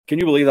Can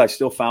you believe I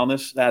still found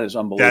this? That is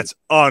unbelievable. That's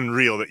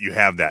unreal that you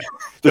have that.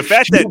 The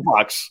fact that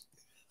box.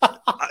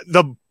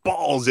 the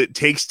balls it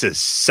takes to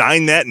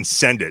sign that and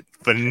send it,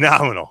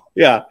 phenomenal.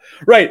 Yeah,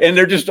 right. And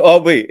they're just,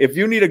 wait, if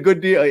you need a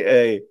good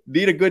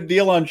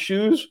deal, on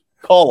shoes,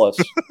 call us.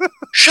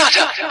 Shut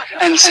up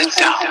and sit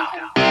down.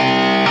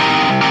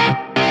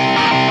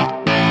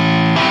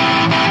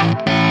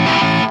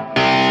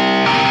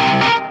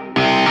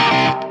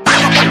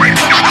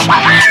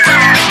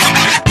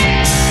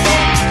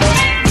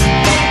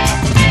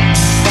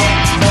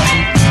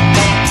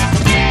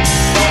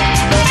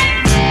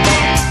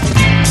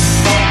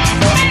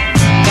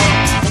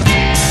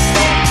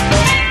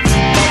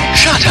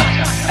 Shut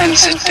up and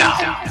sit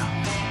down.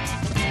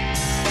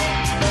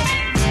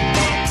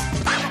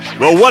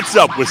 Well, what's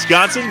up,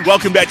 Wisconsin?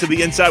 Welcome back to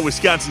the Inside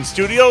Wisconsin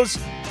Studios.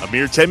 A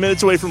mere 10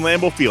 minutes away from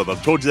Lambeau Field.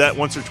 I've told you that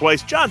once or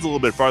twice. John's a little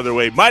bit farther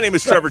away. My name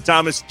is Trevor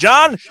Thomas.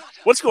 John,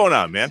 what's going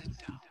on, man?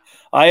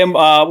 I am,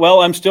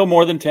 I'm still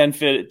more than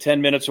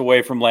 10 minutes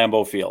away from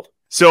Lambeau Field.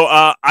 So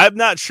I'm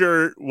not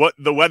sure what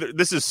the weather –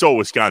 this is so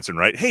Wisconsin,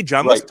 right? Hey,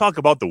 John, let's talk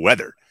about the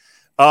weather.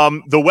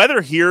 The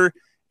weather here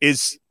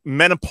is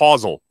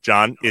menopausal,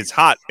 John. It's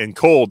hot and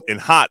cold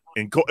and hot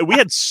and cold. We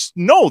had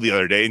snow the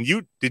other day, and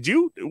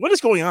what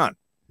is going on?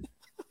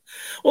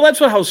 Well, that's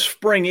how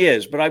spring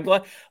is. But I'm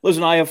glad.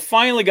 Listen, I have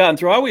finally gotten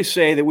through. I always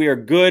say that we are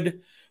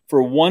good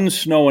for one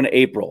snow in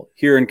April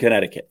here in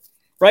Connecticut,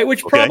 right?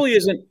 Which probably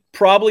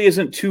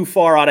isn't too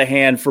far out of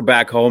hand for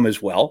back home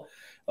as well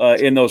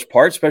in those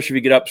parts, especially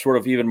if you get up sort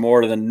of even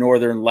more to the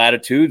northern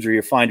latitudes or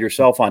you find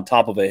yourself on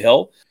top of a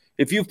hill.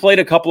 If you've played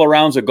a couple of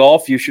rounds of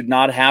golf, you should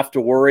not have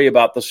to worry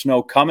about the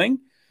snow coming.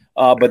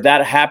 But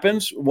that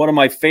happens. One of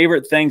my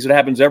favorite things that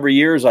happens every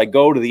year is I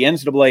go to the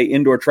NCAA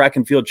Indoor Track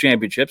and Field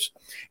Championships.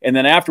 And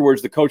then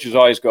afterwards, the coaches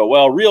always go,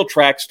 well, real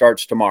track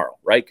starts tomorrow,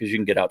 right? Because you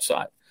can get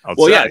outside.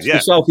 Well, yeah, it's the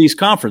Southeast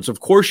Conference. Of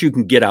course you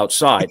can get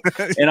outside.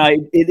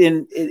 And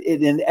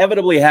it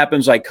inevitably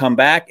happens. I come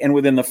back, and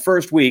within the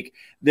first week,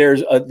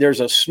 there's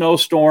a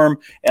snowstorm,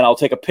 and I'll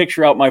take a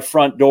picture out my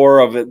front door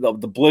of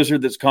the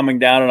blizzard that's coming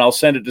down, and I'll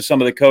send it to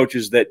some of the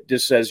coaches that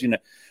just says,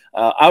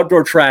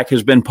 outdoor track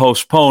has been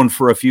postponed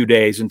for a few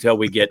days until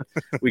we get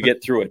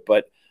through it.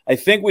 But I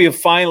think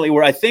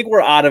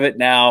we're out of it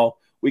now.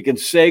 We can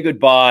say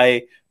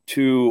goodbye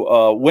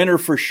to winter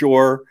for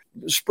sure.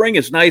 Spring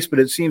is nice, but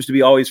it seems to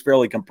be always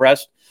fairly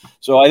compressed.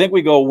 So I think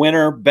we go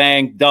winter,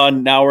 bang,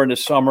 done. Now we're into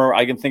summer.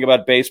 I can think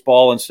about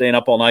baseball and staying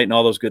up all night and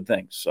all those good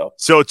things.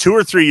 So 2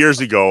 or 3 years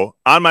ago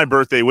on my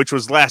birthday, which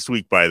was last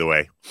week, by the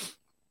way.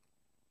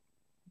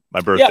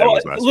 My birthday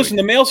was last week. Listen,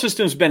 the mail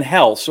system's been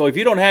hell. So if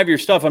you don't have your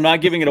stuff, I'm not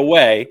giving it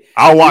away.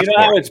 I'll watch it.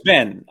 How it's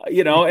been,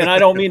 and I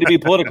don't mean to be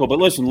political, but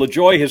listen, blame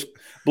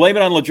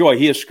it on LaJoy.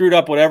 He has screwed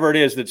up whatever it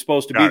is that's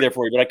supposed to be there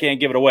for you, but I can't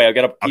give it away. I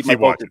got to keep my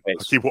poker face.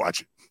 I'll keep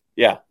watching.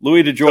 Yeah,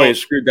 Louis DeJoy has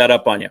screwed that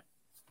up on you.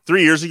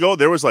 3 years ago,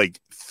 there was like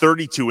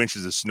 32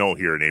 inches of snow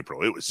here in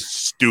April. It was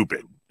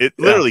stupid. It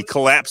literally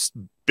collapsed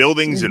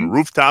buildings and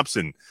rooftops.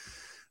 And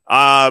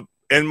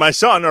my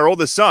son, our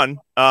oldest son,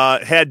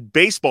 had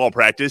baseball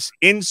practice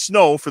in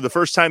snow for the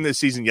first time this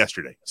season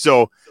yesterday.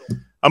 So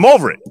I'm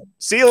over it.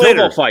 See you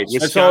later. Football fights.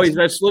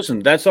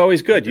 That's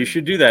always good. You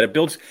should do that.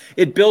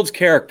 It builds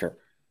character.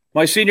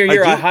 My senior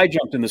year, I high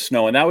jumped in the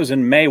snow, and that was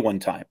in May one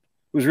time. It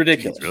was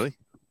ridiculous. Jeez, really?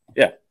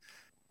 Yeah.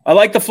 I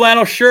like the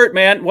flannel shirt,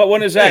 man. What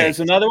one is that? Is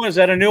another one? Is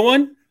that a new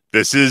one?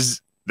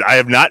 I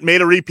have not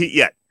made a repeat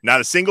yet. Not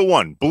a single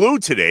one. Blue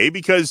today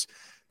because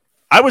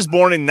I was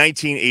born in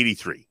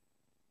 1983.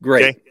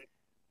 Great. Okay?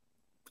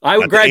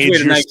 I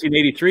graduated in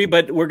 1983,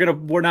 but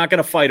we're not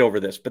gonna fight over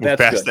this. But that's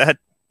past good. That.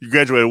 You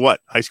graduated what?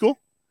 High school?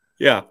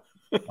 Yeah.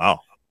 Wow.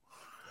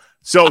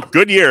 So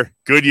good year.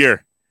 Good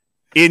year.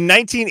 In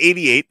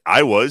 1988,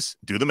 I was,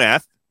 do the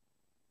math,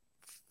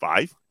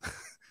 5.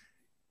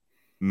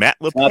 Matt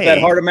LePay. Not that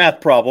hard a math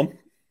problem.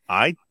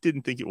 I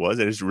didn't think it was.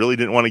 I just really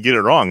didn't want to get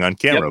it wrong on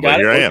camera, but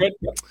here I am. Good.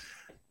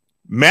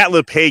 Matt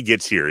LePay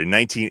gets here in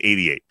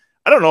 1988.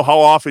 I don't know how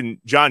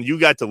often, John, you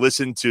got to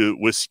listen to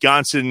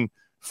Wisconsin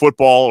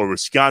football or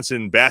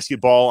Wisconsin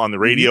basketball on the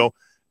radio,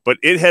 but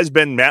it has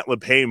been Matt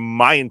LePay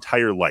my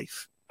entire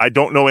life. I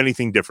don't know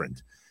anything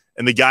different.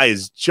 And the guy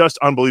is just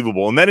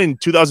unbelievable. And then in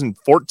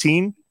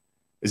 2014,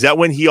 is that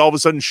when he all of a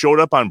sudden showed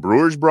up on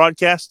Brewers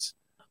broadcasts?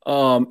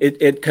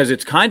 Because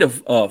it's kind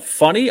of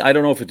funny. I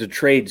don't know if it's a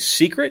trade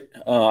secret.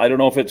 I don't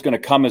know if it's going to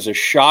come as a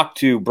shock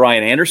to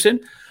Brian Anderson.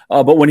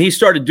 But when he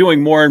started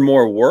doing more and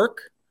more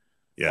work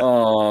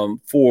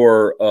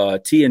for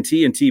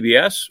TNT and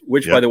TBS,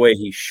 which, by the way,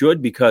 he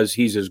should because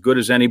he's as good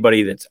as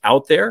anybody that's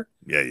out there.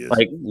 Yeah, he is.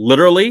 Like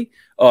literally,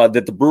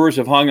 that the Brewers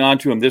have hung on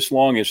to him this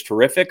long is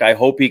terrific. I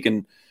hope he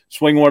can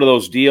swing one of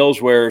those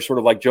deals where sort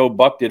of like Joe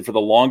Buck did for the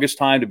longest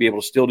time to be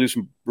able to still do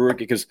some Brewer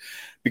because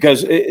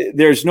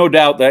there's no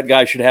doubt that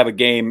guy should have a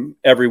game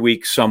every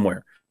week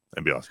somewhere.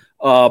 That'd be awesome.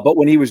 But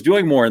when he was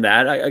doing more in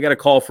that, I got a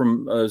call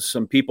from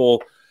some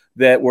people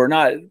that were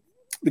not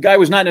 – the guy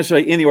was not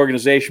necessarily in the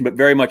organization, but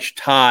very much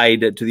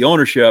tied to the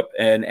ownership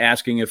and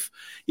asking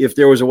if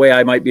there was a way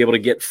I might be able to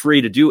get free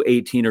to do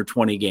 18 or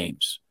 20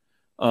 games,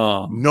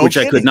 which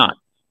I could not.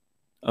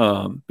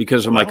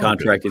 because of my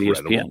contract at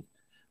ESPN.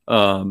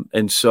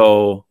 And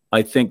so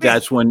I think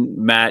that's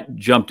when Matt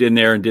jumped in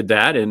there and did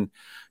that. And,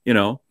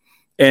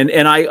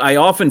 and I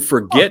often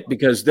forget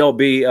because there'll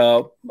be,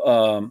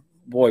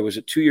 was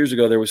it 2 years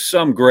ago? There was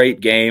some great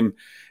game,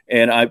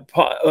 and I'm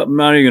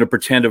not even going to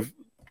pretend to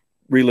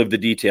relive the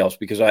details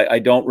because I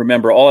don't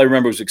remember. All I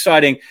remember was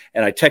exciting.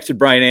 And I texted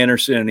Brian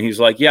Anderson and he's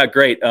like, yeah,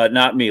 great.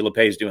 Not me.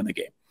 LePay's doing the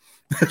game.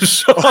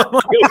 So I'm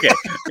like, okay.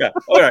 Yeah.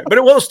 All right. But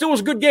it still was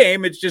a good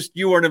game. It's just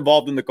you weren't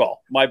involved in the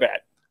call. My bad.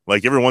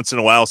 Like every once in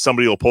a while,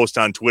 somebody will post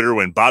on Twitter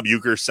when Bob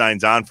Uecker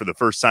signs on for the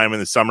first time in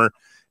the summer.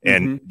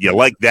 And you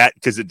like that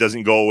because it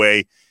doesn't go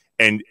away.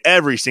 And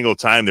every single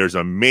time there's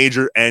a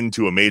major end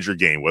to a major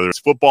game, whether it's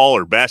football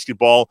or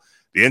basketball,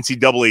 the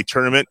NCAA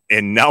tournament,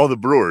 and now the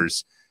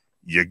Brewers,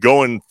 you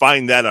go and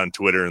find that on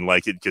Twitter and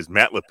like it because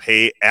Matt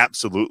LePay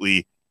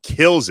absolutely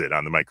kills it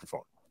on the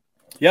microphone.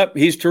 Yep,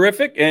 he's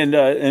terrific.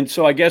 And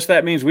so I guess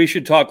that means we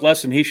should talk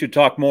less and he should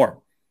talk more.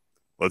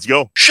 Let's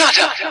go. Shut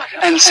up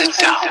and sit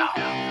down.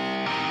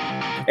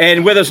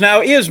 And with us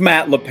now is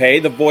Matt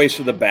LePay, the voice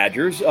of the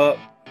Badgers.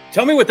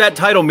 Tell me what that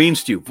title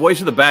means to you, voice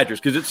of the Badgers,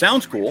 because it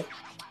sounds cool.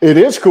 It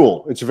is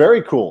cool. It's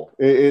very cool.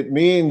 It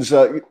means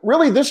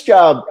really this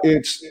job,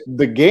 it's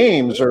the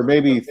games are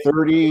maybe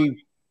 35%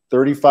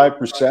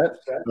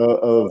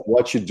 of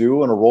what you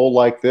do in a role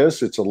like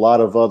this. It's a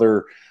lot of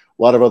other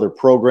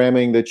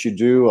programming that you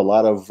do, a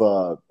lot of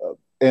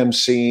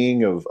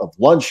emceeing of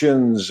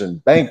luncheons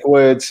and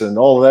banquets and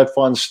all of that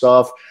fun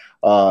stuff.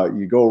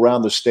 You go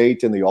around the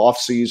state in the off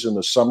season,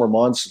 the summer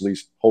months, at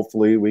least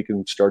hopefully we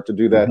can start to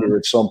do that here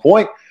at some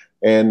point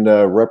and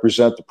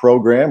represent the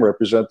program,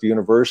 represent the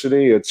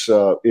university. It,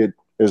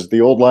 as the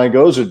old line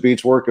goes, it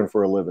beats working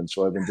for a living.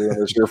 So I've been doing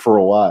this here for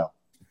a while.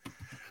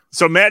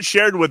 So Matt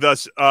shared with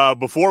us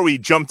before we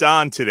jumped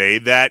on today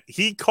that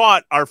he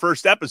caught our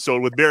first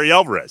episode with Barry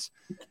Alvarez.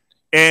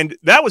 And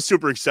that was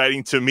super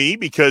exciting to me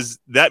because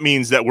that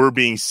means that we're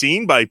being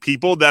seen by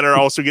people that are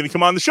also going to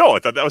come on the show. I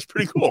thought that was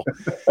pretty cool.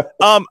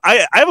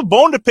 I have a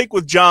bone to pick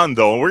with John,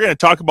 though, and we're going to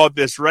talk about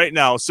this right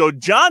now. So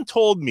John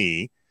told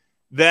me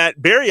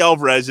that Barry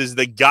Alvarez is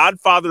the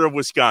godfather of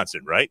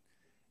Wisconsin, right?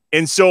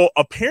 And so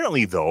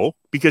apparently, though,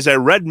 because I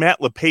read Matt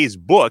LePay's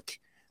book,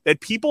 that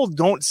people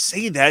don't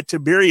say that to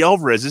Barry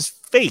Alvarez's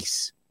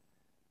face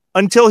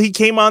until he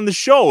came on the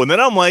show. And then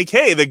I'm like,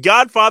 hey, the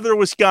godfather of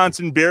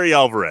Wisconsin, Barry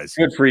Alvarez.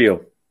 Good for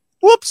you.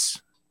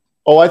 Whoops.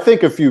 Oh, I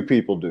think a few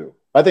people do.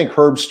 I think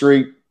Herb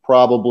Street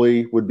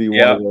probably would be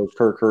one of those,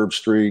 Kirk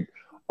Herbstreit.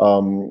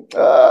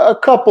 A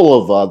couple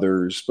of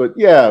others. But,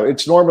 yeah,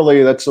 it's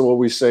normally that's what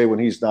we say when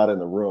he's not in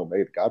the room.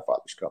 Hey, the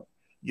godfather's coming.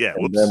 Yeah.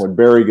 And then when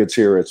Barry gets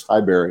here, it's,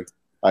 hi, Barry.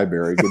 Hi,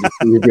 Barry. Good to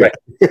see you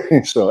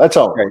again. So that's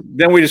all. Okay.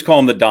 Then we just call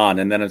him the Don,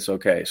 and then it's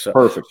okay. So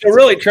perfect. So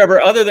really, Trevor,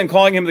 other than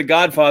calling him the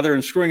Godfather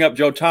and screwing up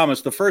Joe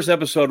Thomas, the first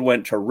episode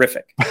went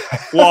terrific.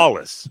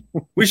 Flawless.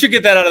 We should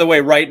get that out of the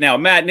way right now.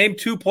 Matt, name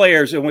 2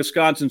 players in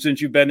Wisconsin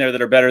since you've been there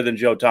that are better than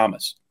Joe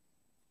Thomas.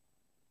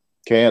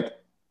 Can't.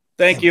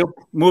 Thank you.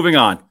 Moving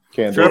on.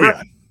 Can't.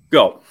 Trevor,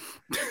 go.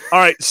 All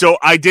right, so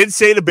I did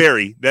say to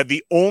Barry that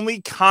the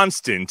only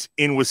constant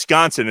in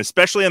Wisconsin,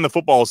 especially on the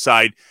football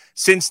side,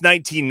 since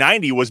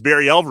 1990 was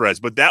Barry Alvarez,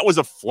 but that was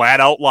a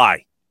flat-out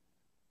lie.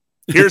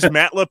 Here's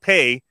Matt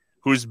LePay,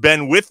 who's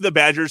been with the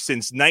Badgers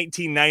since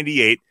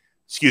 1988.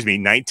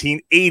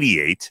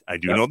 I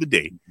do know the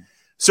date.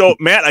 So,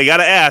 Matt, I got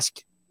to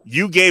ask,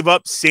 you gave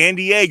up San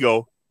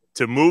Diego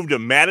to move to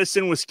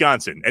Madison,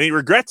 Wisconsin. Any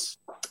regrets?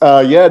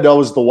 Yeah, no, it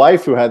was the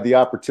wife who had the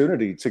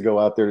opportunity to go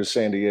out there to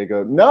San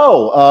Diego.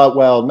 No,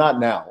 well, not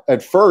now.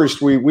 At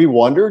first, we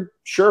wondered.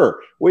 Sure,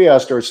 we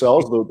asked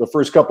ourselves the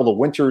first couple of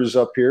winters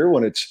up here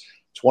when it's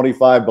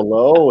 25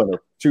 below and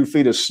 2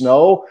 feet of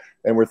snow,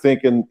 and we're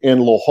thinking in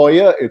La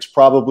Jolla, it's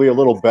probably a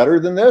little better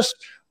than this.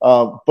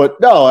 But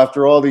no,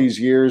 after all these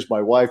years,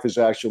 my wife is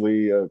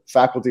actually a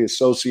faculty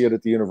associate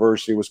at the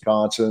University of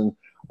Wisconsin.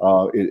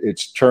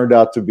 It's turned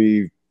out to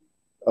be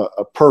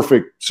a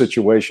perfect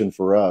situation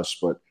for us,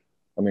 but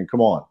I mean,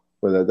 come on.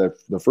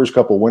 The first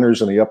couple of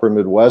winters in the upper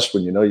Midwest,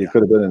 when you know you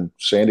could have been in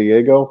San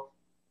Diego,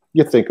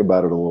 you think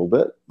about it a little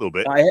bit.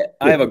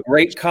 I have a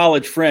great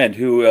college friend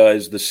who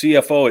is the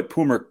CFO at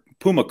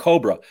Puma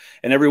Cobra.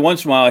 And every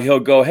once in a while, he'll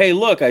go, hey,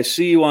 look, I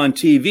see you on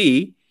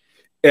TV.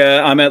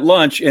 I'm at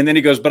lunch. And then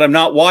he goes, but I'm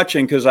not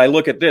watching because I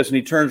look at this. And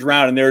he turns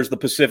around and there's the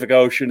Pacific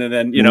Ocean. And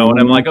then, and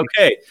I'm like,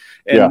 okay.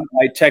 And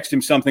I text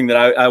him something that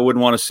I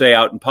wouldn't want to say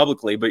out in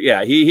publicly. But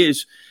yeah, he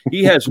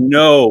has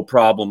no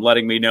problem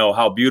letting me know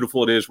how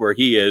beautiful it is where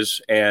he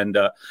is. And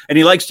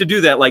he likes to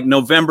do that like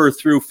November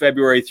through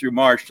February through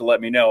March to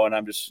let me know. And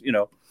I'm just,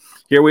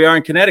 here we are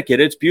in Connecticut.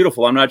 It's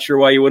beautiful. I'm not sure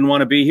why you wouldn't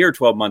want to be here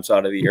 12 months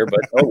out of the year,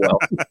 but oh well.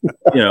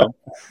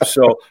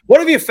 So what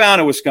have you found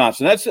in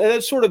Wisconsin?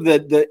 That's sort of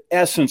the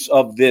essence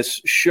of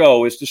this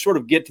show, is to sort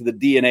of get to the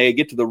DNA,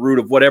 get to the root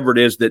of whatever it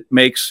is that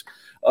makes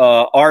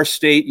our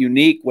state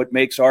unique, what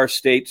makes our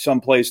state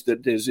someplace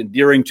that is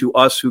endearing to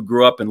us who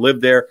grew up and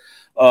lived there.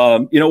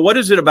 What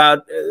is it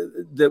about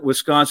that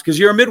Wisconsin? Because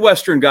you're a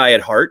Midwestern guy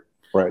at heart.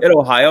 at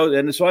Ohio.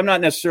 And so I'm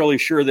not necessarily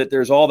sure that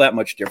there's all that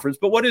much difference.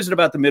 But what is it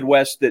about the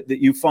Midwest that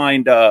you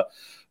find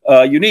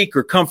unique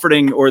or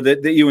comforting or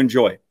that you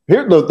enjoy?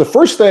 Here, the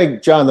first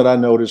thing, John, that I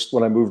noticed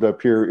when I moved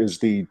up here is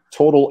the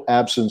total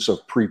absence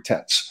of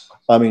pretense.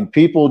 I mean,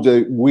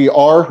 we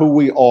are who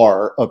we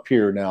are up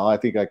here now. I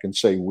think I can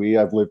say we.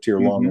 I've lived here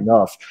long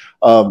enough.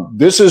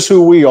 This is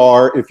who we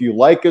are. If you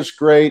like us,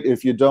 great.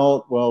 If you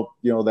don't, well,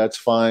 that's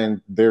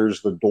fine.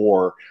 There's the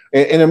door.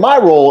 And in my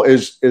role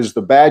is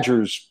the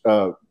Badgers,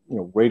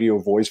 radio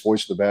voice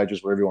of the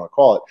Badgers, whatever you want to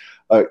call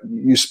it.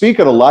 You speak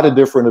at a lot of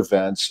different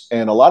events,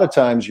 and a lot of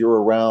times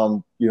you're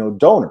around,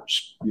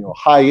 donors,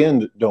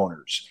 high-end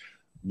donors.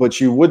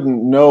 But you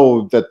wouldn't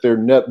know that their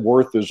net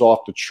worth is off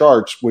the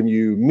charts when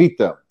you meet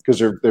them, because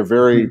they're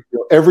very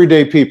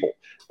everyday people.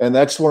 And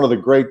that's one of the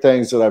great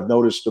things that I've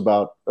noticed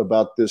about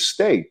this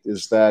state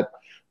is that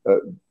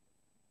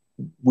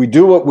we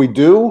do what we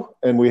do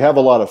and we have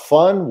a lot of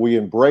fun. We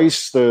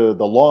embrace the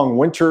long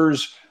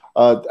winters.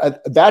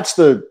 That's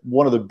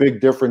one of the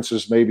big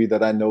differences maybe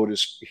that I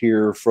noticed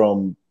here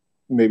from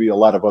maybe a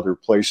lot of other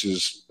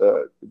places,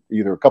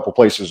 either a couple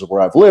places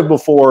where I've lived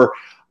before.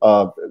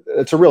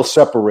 It's a real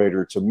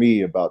separator to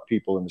me about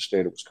people in the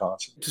state of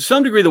Wisconsin. To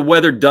some degree, the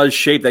weather does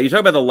shape that. You talk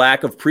about the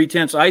lack of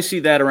pretense. I see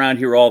that around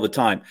here all the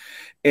time.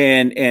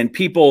 And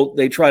people,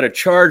 they try to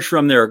charge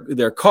from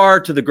their car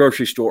to the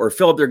grocery store or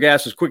fill up their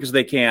gas as quick as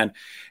they can.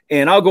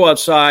 And I'll go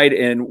outside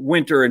in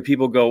winter and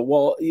people go,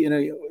 well,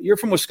 you're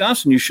from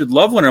Wisconsin. You should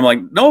love winter. I'm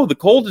like, no, the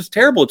cold is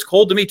terrible. It's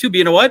cold to me too. But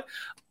you know what?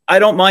 I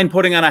don't mind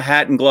putting on a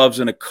hat and gloves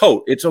and a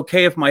coat. It's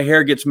okay if my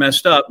hair gets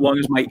messed up as long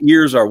as my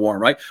ears are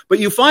warm, right? But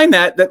you find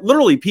that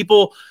literally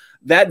people,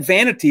 that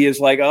vanity is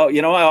like, oh,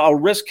 I'll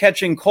risk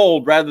catching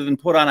cold rather than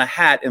put on a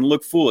hat and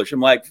look foolish. I'm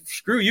like,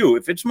 screw you.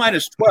 If it's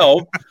minus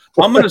 12,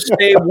 I'm going to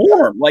stay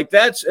warm. Like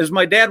that's, as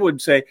my dad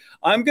would say,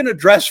 I'm going to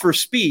dress for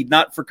speed,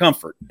 not for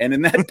comfort. And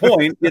in that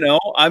point,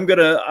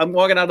 I'm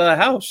walking out of the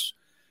house.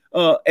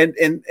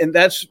 And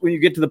that's when you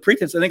get to the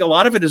pretense. I think a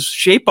lot of it is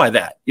shaped by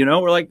that.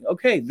 We're like,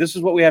 okay, this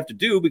is what we have to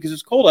do because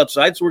it's cold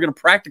outside, so we're going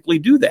to practically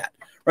do that,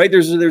 right?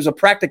 There's a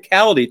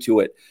practicality to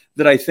it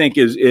that I think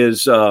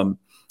is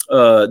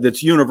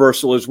that's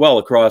universal as well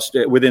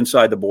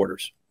inside the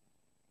borders.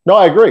 No,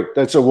 I agree.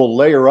 We'll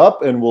layer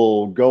up and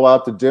we'll go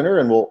out to dinner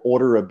and we'll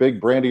order a big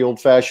brandy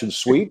old fashioned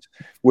suite.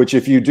 Which,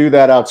 if you do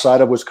that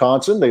outside of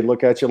Wisconsin, they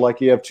look at you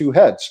like you have two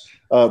heads.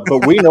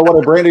 But we know what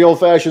a brandy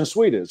old-fashioned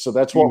suite is. So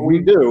that's what we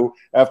do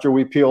after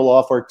we peel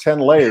off our 10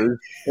 layers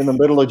in the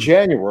middle of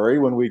January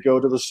when we go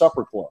to the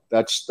supper club.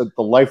 That's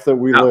the life that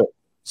we live.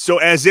 So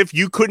as if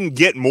you couldn't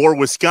get more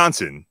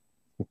Wisconsin,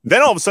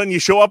 then all of a sudden you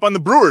show up on the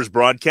Brewers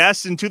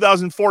broadcast in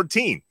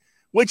 2014,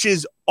 which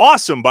is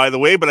awesome, by the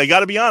way. But I got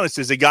to be honest,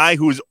 as a guy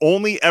who's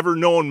only ever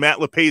known Matt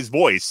LePay's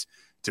voice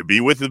to be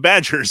with the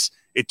Badgers,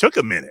 it took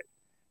a minute.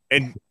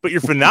 But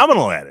you're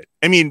phenomenal at it.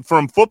 I mean,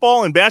 from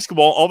football and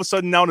basketball, all of a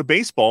sudden now to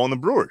baseball and the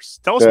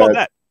Brewers. Tell us about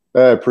that.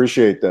 I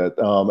appreciate that.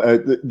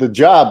 The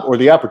job or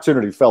the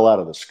opportunity fell out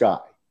of the sky.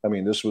 I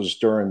mean, this was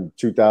during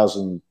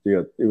 2000.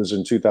 It was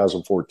in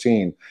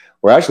 2014.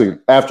 Or actually,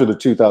 after the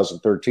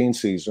 2013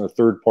 season, a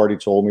third party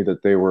told me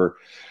that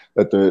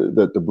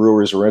the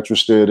Brewers are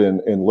interested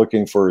in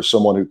looking for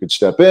someone who could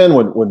step in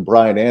when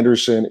Brian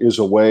Anderson is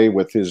away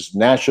with his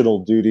national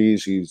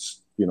duties. He's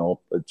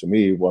to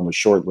me, on the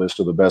short list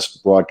of the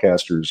best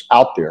broadcasters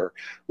out there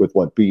with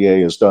what BA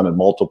has done in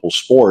multiple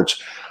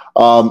sports.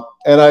 And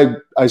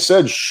I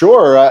said,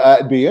 sure,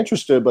 I'd be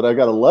interested, but I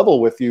got to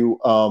level with you.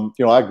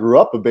 I grew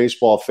up a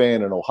baseball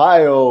fan in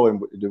Ohio,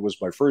 and it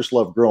was my first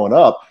love growing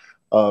up.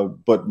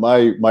 But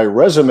my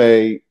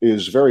resume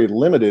is very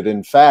limited.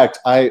 In fact,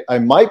 I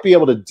might be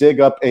able to dig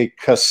up a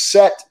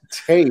cassette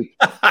tape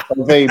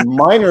of a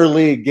minor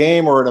league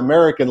game or an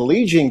American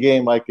Legion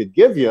game I could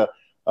give you.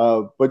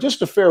 But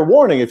just a fair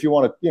warning, if you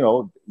want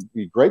to, it'd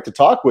be great to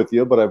talk with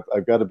you, but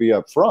I've got to be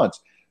up front.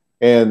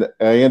 And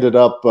I ended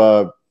up,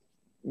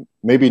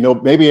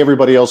 maybe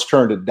everybody else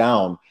turned it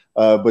down,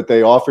 but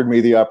they offered me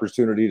the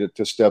opportunity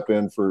to step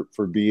in for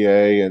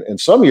BA. And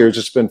some years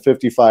it's been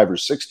 55 or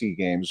 60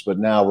 games, but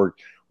now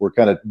we're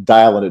kind of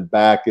dialing it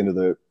back into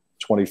the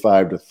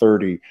 25 to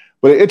 30.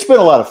 But it's been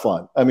a lot of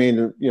fun. I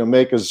mean,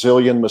 make a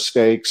zillion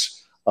mistakes.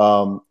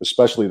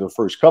 Especially the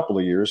first couple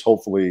of years,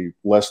 hopefully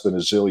less than a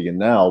zillion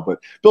now. But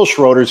Bill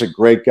Schroeder's a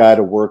great guy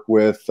to work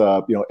with.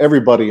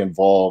 Everybody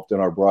involved in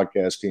our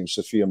broadcast team.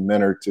 Sophia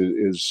Minert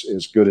is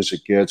as good as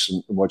it gets,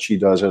 and what she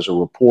does as a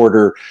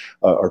reporter,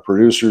 our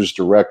producers,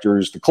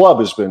 directors. The club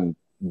has been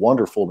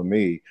wonderful to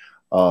me.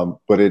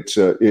 But it's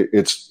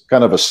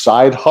kind of a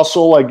side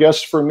hustle, I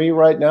guess, for me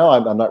right now.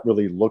 I'm not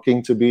really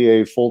looking to be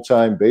a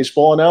full-time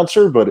baseball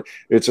announcer, but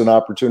it's an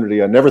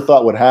opportunity I never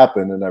thought would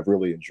happen, and I've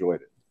really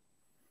enjoyed it.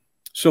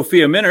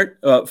 Sophia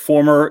Minert,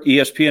 former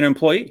ESPN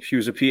employee. She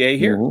was a PA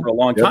here for a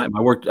long time.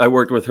 I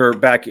worked with her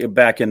back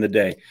in the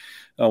day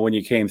when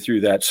you came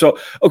through that. So,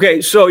 okay,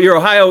 so you're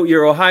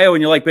Ohio,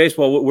 and you like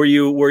baseball. Were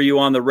you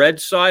on the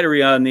Reds side or were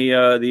you on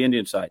the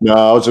Indian side?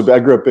 No, I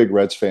grew up a big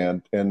Reds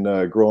fan,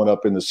 and growing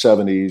up in the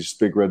 '70s,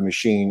 Big Red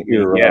Machine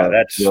era. Yeah,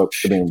 that's.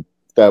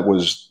 that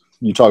was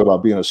you talk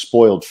about being a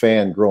spoiled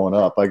fan growing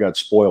up. I got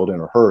spoiled in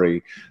a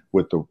hurry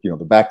with the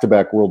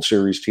back-to-back World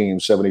Series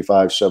teams,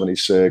 75,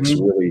 76,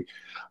 really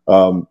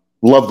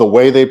love the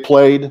way they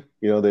played.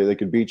 They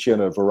could beat you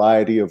in a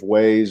variety of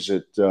ways. I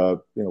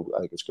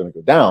think it's going to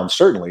go down,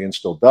 certainly, and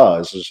still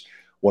does, as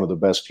one of the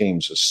best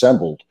teams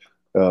assembled,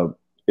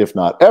 if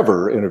not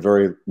ever, in a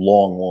very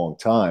long, long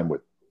time,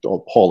 with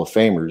Hall of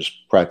Famers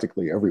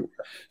practically everywhere.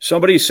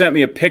 Somebody sent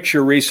me a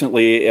picture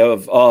recently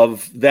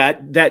of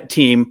that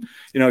team.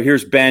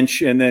 Here's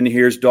Bench, and then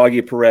here's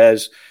Doggy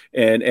Perez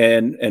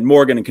and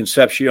Morgan and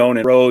Concepcion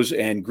and Rose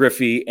and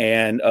Griffey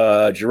and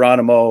Foster,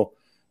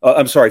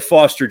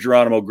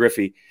 Geronimo,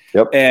 Griffey.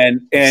 Yep.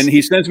 And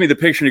he sends me the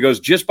picture and he goes,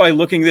 just by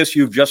looking at this,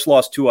 you've just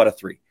lost 2 out of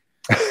 3.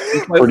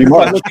 Pretty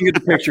much. By looking at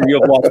the picture,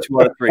 you've lost 2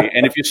 out of 3.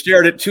 And if you stare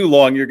at it too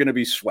long, you're going to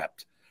be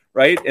swept.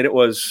 Right.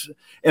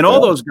 And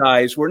all those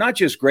guys were not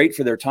just great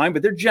for their time,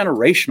 but they're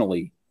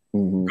generationally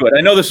good.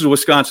 I know this is a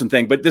Wisconsin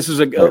thing, but this is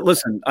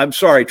listen, I'm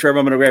sorry, Trevor,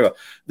 I'm going to agree with you.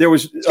 There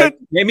was,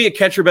 name me a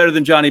catcher better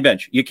than Johnny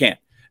Bench. You can't.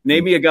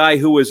 Name me a guy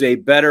who was a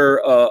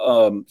better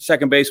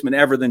second baseman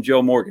ever than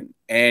Joe Morgan,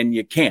 and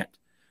you can't.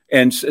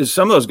 And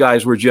some of those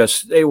guys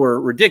they were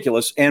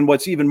ridiculous. And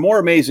what's even more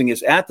amazing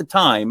is at the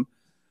time,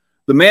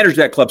 the manager of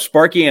that club,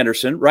 Sparky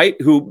Anderson, right,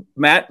 who,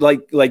 Matt,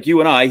 like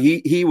you and I,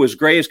 he was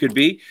gray as could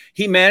be.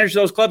 He managed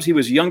those clubs. He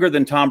was younger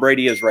than Tom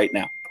Brady is right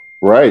now.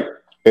 Right.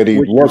 And he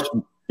looked,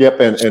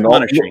 and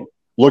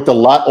looked a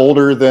lot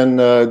older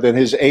than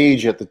his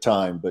age at the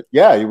time. But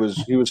yeah, he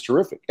was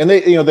terrific. And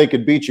they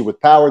could beat you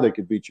with power, they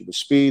could beat you with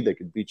speed, they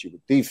could beat you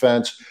with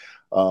defense.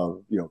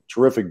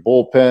 Terrific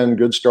bullpen,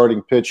 good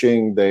starting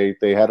pitching. They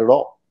had it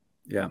all.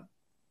 Yeah.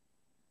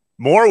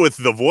 More with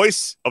the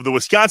voice of the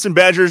Wisconsin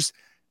Badgers.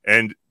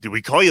 And do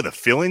we call you the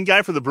fill-in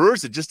guy for the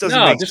Brewers? It just doesn't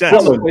make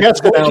sense.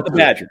 The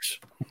Badgers.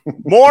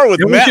 More with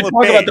Matt We should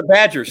talk about the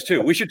Badgers,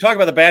 too. We should talk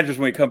about the Badgers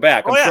when we come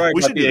back. I'm sorry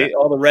about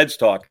all the Reds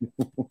talk.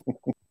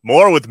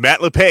 More with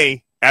Matt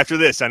LePay after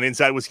this on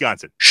Inside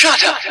Wisconsin.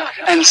 Shut up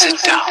and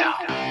sit down.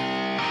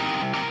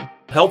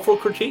 Helpful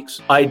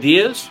critiques,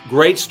 ideas,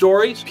 great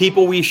stories,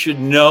 people we should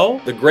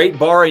know, the great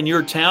bar in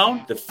your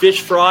town, the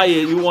fish fry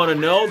you want to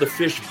know, the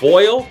fish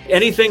boil,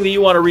 anything that you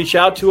want to reach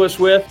out to us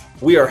with.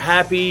 We are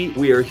happy.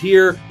 We are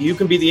here. You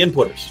can be the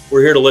inputters.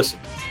 We're here to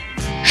listen.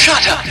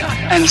 Shut up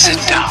and sit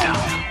down.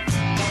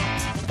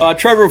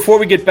 Trevor, before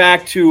we get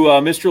back to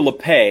Mr.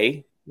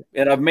 LePay,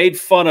 and I've made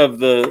fun of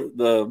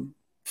the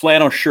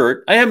flannel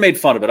shirt. I have made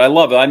fun of it. I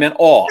love it. I'm in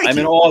awe. I'm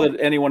in awe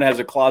that anyone has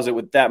a closet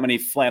with that many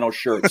flannel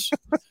shirts.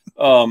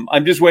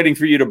 I'm just waiting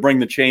for you to bring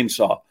the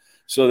chainsaw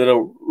so that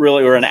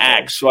or an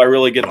axe, so I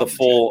really get the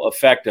full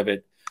effect of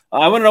it.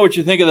 I want to know what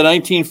you think of the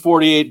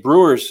 1948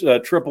 Brewers,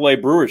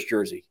 AAA Brewers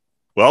jersey.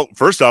 Well,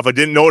 first off, I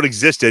didn't know it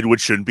existed,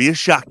 which shouldn't be a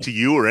shock to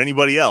you or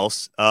anybody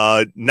else.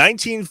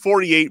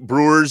 1948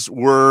 Brewers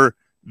were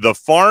the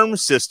farm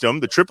system,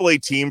 the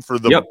AAA team for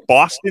the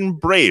Boston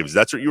Braves.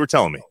 That's what you were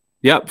telling me.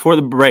 Yeah, for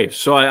the Braves.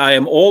 So I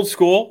am old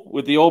school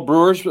with the old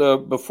Brewers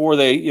before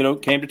they,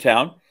 came to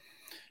town.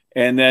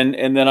 And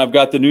then I've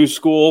got the new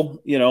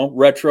school,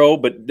 retro,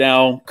 but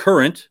now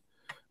current,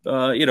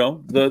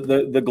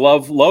 the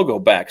glove logo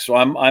back. So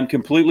I'm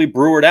completely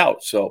Brewered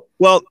out. So,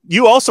 well,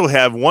 you also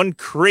have one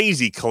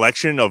crazy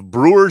collection of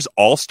Brewers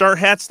All-Star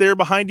hats there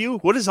behind you.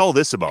 What is all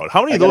this about?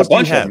 How many of those do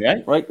you have?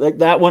 Them, right? Like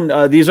that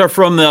one. These are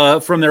from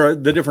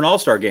the different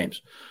All-Star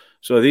games.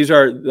 So these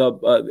are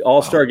the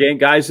All-Star game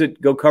guys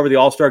that go cover the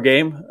All-Star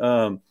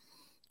game.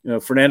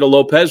 Fernando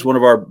Lopez, one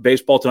of our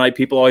Baseball Tonight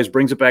people, always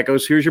brings it back.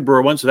 Goes, here's your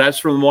Brewer one. So that's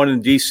from the one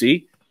in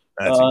D.C.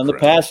 In the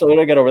past, what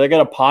do I got over there? I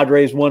got a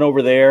Padres one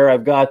over there.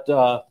 I've got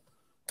I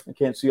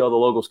can't see all the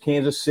logos.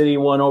 Kansas City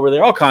one over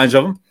there. All kinds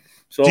of them.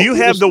 So do you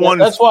have the one?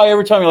 That's why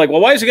every time you're like,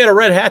 well, why does he got a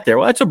red hat there?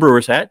 Well, that's a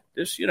Brewer's hat.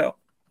 Just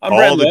I'm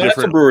red. That's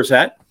a Brewer's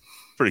hat.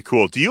 Pretty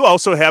cool. Do you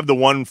also have the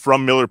one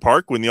from Miller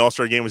Park when the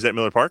All-Star game was at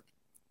Miller Park?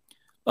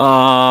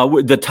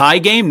 The tie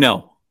game?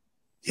 No.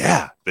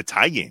 Yeah, the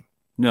tie game.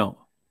 No.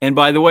 And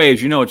by the way,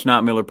 as you know, it's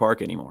not Miller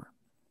Park anymore.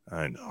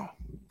 I know.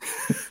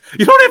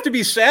 You don't have to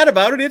be sad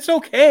about it. It's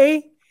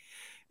okay.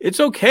 It's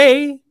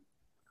okay.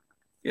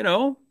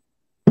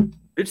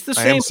 It's the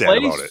same place.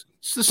 About it.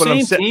 It's the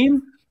same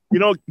team.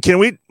 Can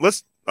we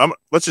let's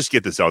just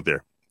get this out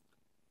there.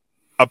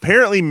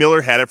 Apparently,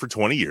 Miller had it for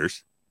 20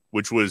 years,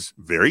 which was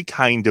very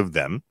kind of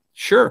them.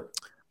 Sure.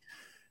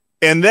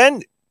 And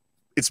then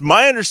it's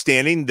my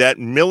understanding that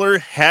Miller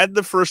had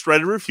the first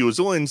right of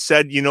refusal and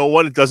said, you know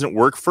what, it doesn't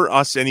work for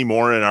us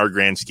anymore in our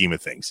grand scheme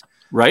of things.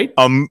 Right.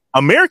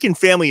 American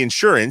Family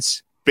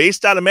Insurance,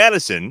 based out of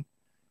Madison,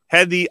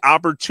 had the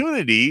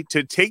opportunity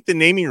to take the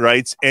naming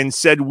rights and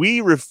said, we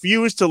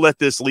refuse to let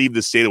this leave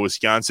the state of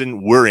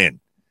Wisconsin. We're in.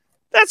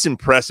 That's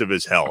impressive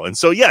as hell. And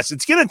so, yes,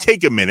 it's going to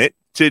take a minute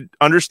to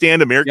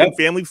understand American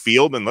Family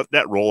Field and let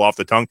that roll off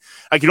the tongue.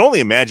 I can only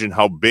imagine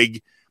how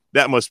big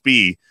that must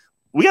be.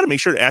 We got to make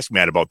sure to ask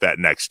Matt about that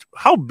next.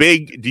 How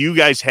big do you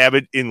guys have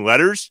it in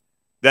letters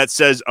that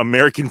says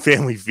American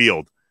Family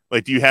Field?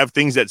 Like, do you have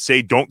things that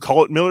say don't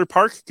call it Miller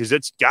Park? Because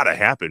it's got to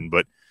happen.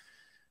 But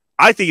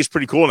I think it's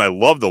pretty cool, and I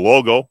love the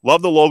logo.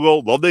 Love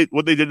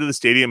what they did to the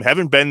stadium.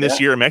 Haven't been this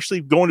year. I'm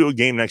actually going to a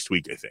game next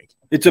week, I think.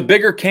 It's a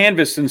bigger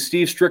canvas than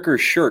Steve Stricker's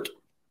shirt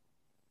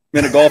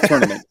in a golf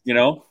tournament, you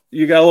know?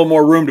 You got a little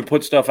more room to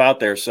put stuff out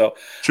there. So,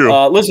 true.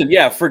 Listen,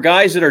 for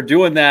guys that are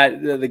doing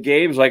that, the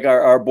games like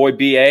our boy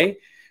BA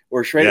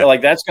or Schrader,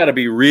 like that's got to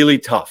be really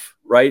tough,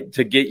 right?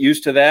 To get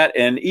used to that.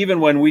 And even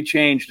when we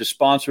changed to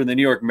sponsor the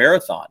New York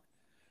Marathon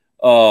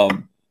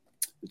to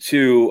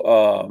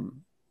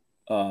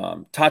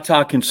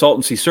Tata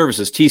Consultancy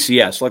Services,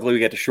 TCS, luckily we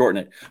got to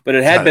shorten it, but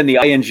it had been the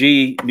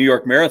ING New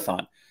York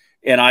Marathon.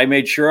 And I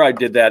made sure I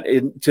did that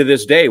to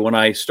this day when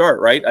I start,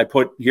 right? I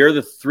put here are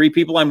the 3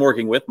 people I'm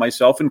working with,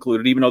 myself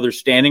included, even though they're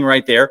standing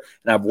right there.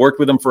 And I've worked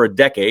with them for a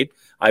decade.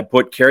 I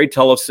put Carrie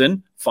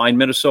Tullifson, fine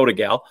Minnesota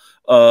gal,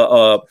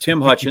 Tim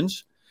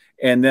Hutchins.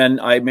 And then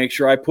I make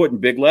sure I put in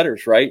big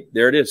letters, right?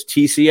 There it is,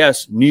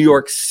 TCS New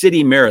York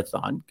City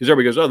Marathon. Because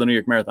everybody goes, the New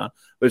York Marathon.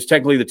 But it's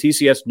technically the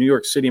TCS New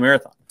York City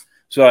Marathon.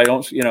 So I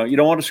don't, you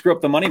don't want to screw up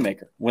the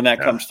moneymaker when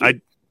that comes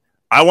to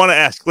I want to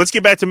ask, let's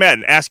get back to Matt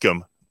and ask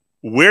him,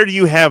 where do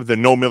you have the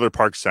no Miller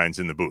Park signs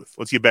in the booth?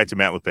 Let's get back to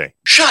Matt LePay.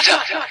 Shut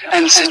up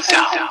and sit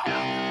down.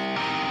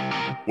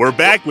 We're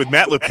back with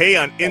Matt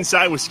LePay on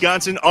Inside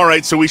Wisconsin. All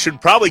right, so we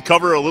should probably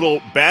cover a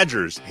little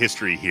Badgers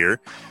history here.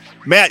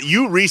 Matt,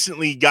 you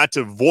recently got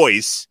to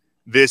voice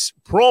this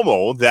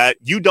promo that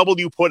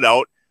UW put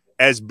out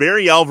as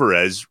Barry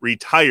Alvarez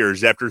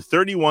retires after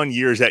 31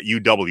 years at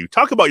UW.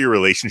 Talk about your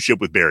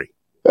relationship with Barry.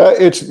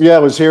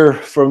 It was here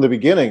from the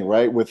beginning,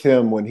 right, with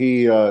him when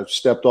he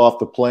stepped off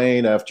the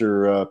plane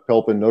after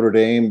helping Notre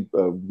Dame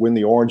win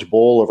the Orange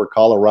Bowl over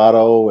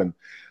Colorado,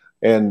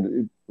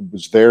 and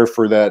was there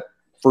for that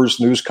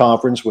first news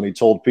conference when he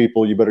told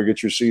people, you better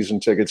get your season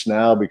tickets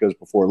now because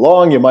before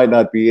long you might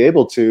not be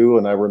able to.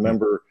 And I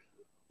remember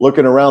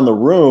looking around the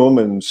room,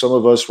 and some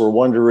of us were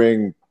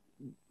wondering,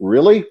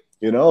 really?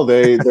 They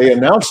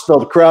announced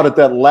the crowd at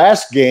that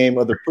last game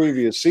of the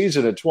previous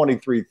season at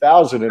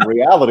 23,000. In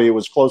reality, it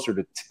was closer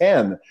to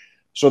 10.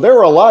 So there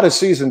were a lot of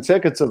season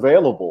tickets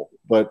available.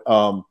 But,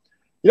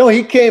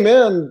 he came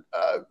in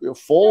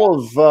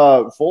full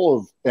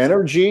of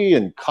energy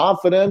and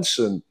confidence.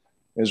 And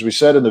as we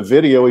said in the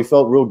video, he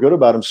felt real good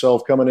about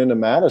himself coming into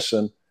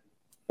Madison.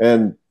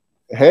 And,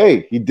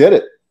 hey, he did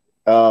it.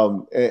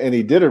 And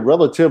he did it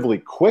relatively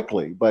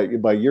quickly.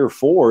 By year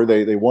 4,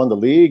 they won the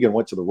league and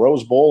went to the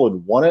Rose Bowl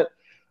and won it.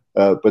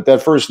 But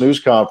that first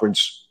news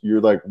conference, you're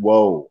like,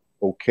 whoa,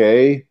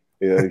 okay.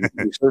 He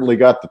certainly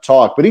got the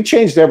talk. But he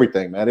changed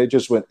everything, man.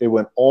 It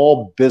went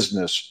all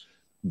business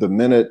the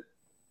minute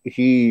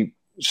he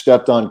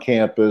stepped on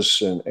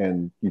campus.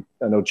 And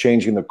I know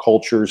changing the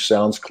culture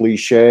sounds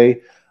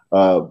cliche,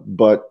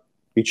 but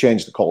he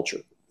changed the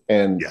culture.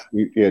 And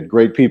he had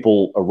great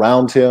people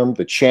around him.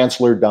 The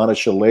chancellor, Donna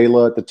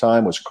Shalala, at the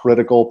time, was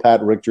critical.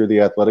 Pat Richter, the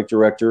athletic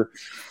director.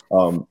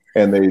 And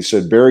they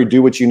said, Barry,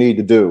 do what you need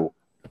to do.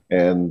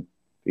 And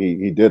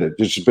he did it.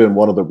 This has been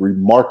one of the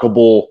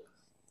remarkable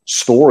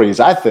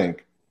stories, I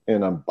think.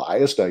 And I'm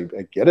biased. I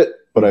get it.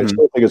 But I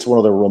still think it's one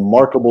of the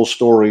remarkable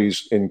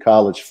stories in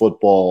college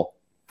football,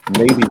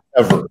 maybe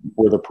ever,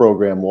 where the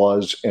program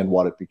was and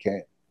what it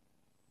became.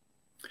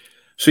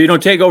 So you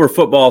don't take over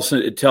football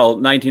until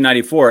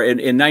 1994.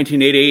 In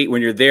 1988,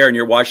 when you're there and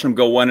you're watching them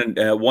go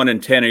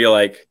 1-10, and you're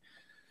like,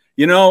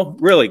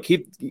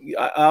 really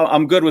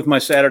I'm good with my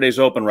Saturdays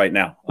open right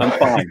now. I'm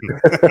fine.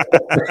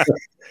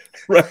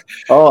 Right.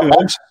 Oh,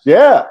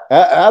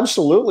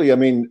 absolutely. I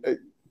mean,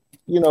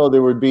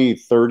 there would be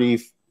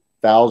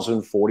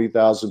 30,000,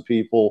 40,000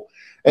 people.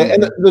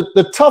 And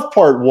the tough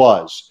part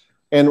was,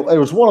 and it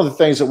was one of the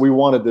things that we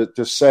wanted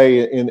to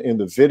say in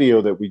the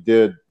video that we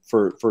did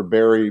for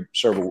Barry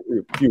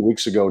a few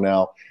weeks ago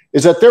now,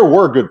 is that there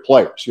were good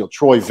players.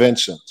 Troy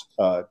Vincent,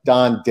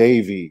 Don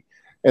Davey,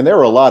 and there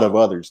were a lot of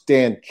others.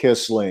 Dan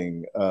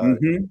Kissling,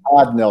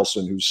 Todd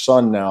Nelson, whose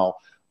son now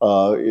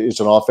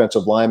is an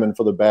offensive lineman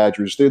for the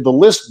Badgers. The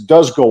list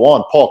does go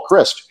on. Paul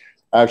Christ,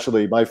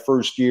 actually, my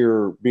first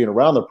year being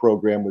around the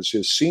program was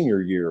his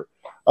senior year.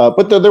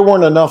 But there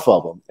weren't enough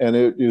of them. And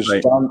it was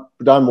right.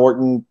 Don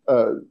Morton,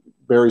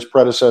 Barry's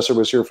predecessor,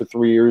 was here for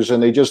 3 years,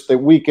 and they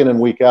week in and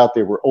week out,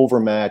 they were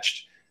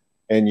overmatched,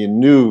 and you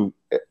knew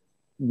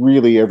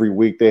really every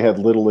week they had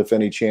little, if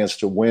any, chance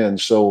to win.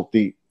 So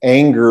the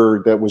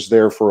anger that was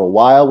there for a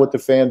while with the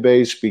fan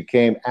base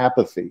became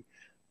apathy,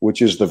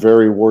 which is the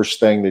very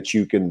worst thing that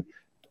you can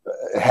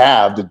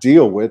have to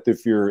deal with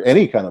if you're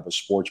any kind of a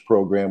sports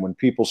program, when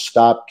people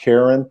stop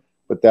caring.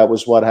 But that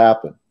was what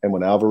happened. And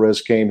when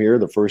Alvarez came here,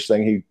 the first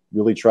thing he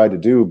really tried to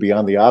do,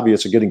 beyond the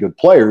obvious of getting good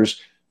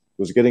players,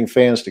 was getting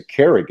fans to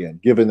care again,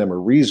 giving them a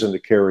reason to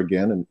care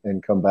again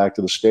and come back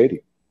to the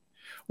stadium.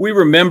 We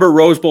remember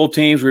Rose Bowl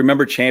teams, we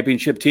remember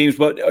championship teams,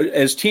 but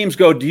as teams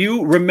go, do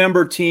you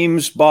remember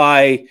teams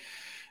by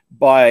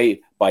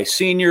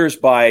seniors,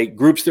 by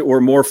groups that were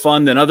more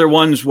fun than other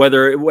ones,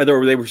 whether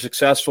they were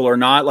successful or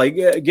not?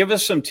 Like, give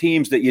us some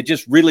teams that you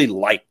just really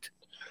liked.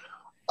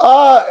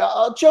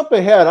 I'll jump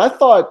ahead. I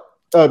thought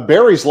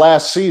Barry's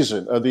last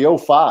season, the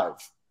 05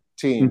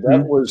 team.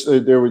 That was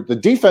the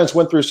defense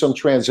went through some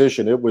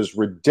transition. It was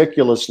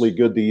ridiculously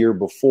good the year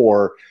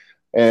before,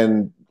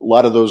 and a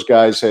lot of those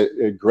guys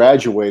had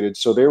graduated,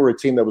 so they were a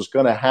team that was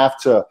going to have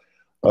to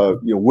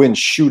win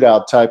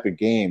shootout type of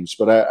games.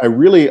 But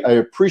I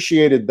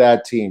appreciated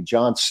that team.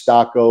 John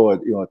Stocco,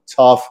 a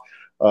tough,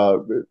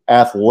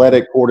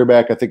 athletic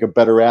quarterback. I think a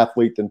better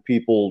athlete than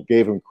people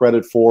gave him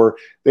credit for.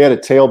 They had a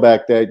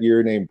tailback that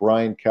year named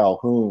Brian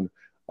Calhoun,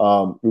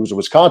 who was a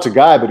Wisconsin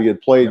guy, but he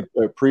had played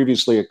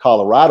previously at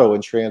Colorado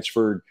and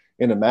transferred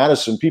into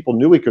Madison. People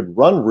knew he could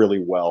run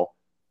really well,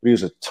 but he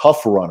was a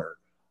tough runner,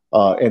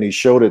 and he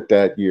showed it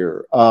that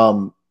year.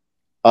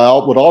 I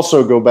would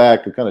also go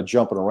back and kind of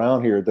jumping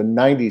around here, the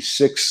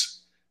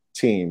 96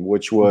 team,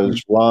 which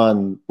was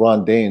Ron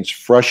Dane's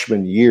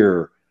freshman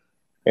year.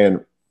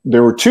 And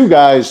there were two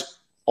guys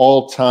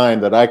all time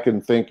that I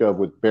can think of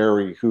with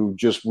Barry who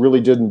just really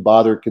didn't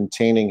bother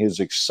containing his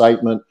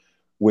excitement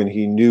when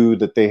he knew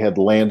that they had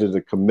landed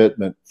a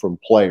commitment from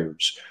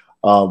players.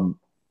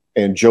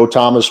 And Joe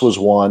Thomas was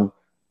one,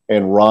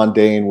 and Ron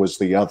Dane was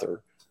the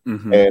other.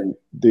 And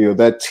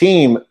that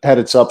team had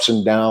its ups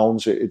and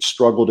downs. It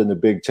struggled in the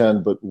Big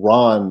Ten, but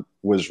Ron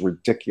was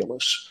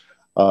ridiculous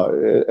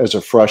as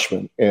a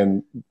freshman.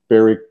 And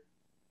Barry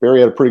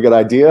had a pretty good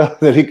idea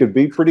that he could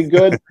be pretty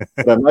good,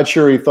 but I'm not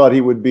sure he thought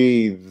he would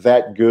be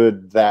that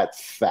good that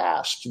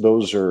fast.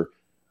 Those are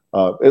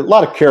a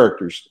lot of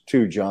characters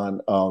too, John.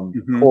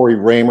 Corey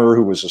Raymer,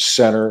 who was a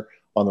center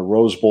on the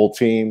Rose Bowl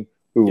team,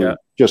 who was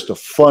just a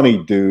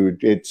funny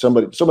dude.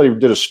 Somebody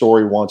did a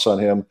story once on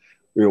him.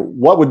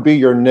 What would be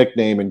your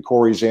nickname? And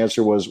Corey's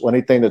answer was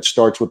anything that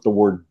starts with the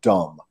word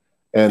dumb.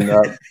 And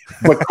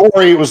but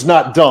Corey was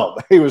not dumb.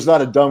 He was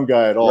not a dumb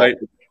guy at all. Right.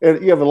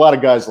 And you have a lot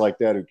of guys like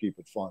that who keep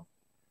it fun.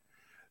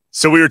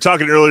 So we were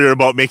talking earlier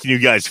about making you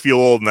guys feel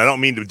old, and I don't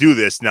mean to do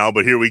this now,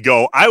 but here we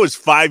go. I was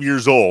 5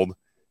 years old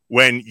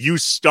when you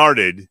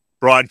started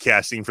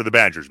broadcasting for the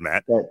Badgers,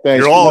 Matt.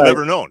 You're all I've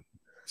ever known.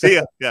 See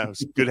ya. Yeah, it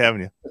was good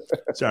having you.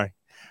 Sorry.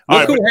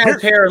 Look who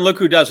has hair and look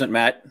who doesn't,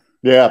 Matt.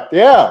 Yeah,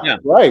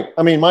 right.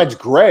 I mean, mine's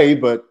gray,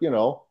 but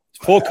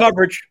full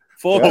coverage.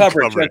 Full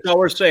coverage. That's all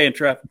we're saying,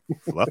 Trev.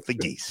 Fluff the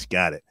geese.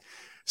 Got it.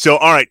 So,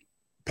 all right.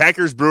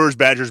 Packers, Brewers,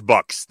 Badgers,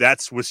 Bucks.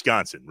 That's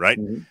Wisconsin, right?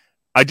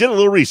 I did a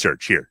little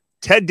research here.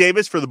 Ted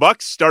Davis for the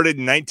Bucks started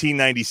in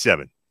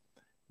 1997.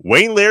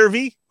 Wayne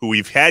Larrivee, who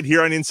we've had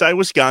here on Inside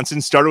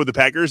Wisconsin, started with the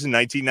Packers in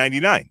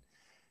 1999.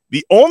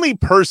 The only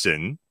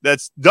person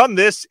that's done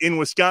this in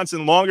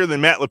Wisconsin longer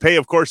than Matt LePay,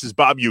 of course, is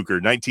Bob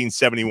Uecker,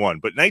 1971.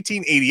 But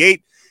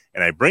 1988,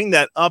 and I bring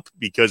that up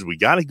because we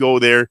got to go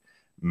there.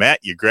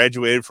 Matt, you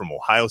graduated from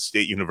Ohio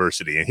State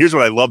University. And here's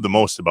what I love the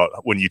most about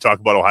when you talk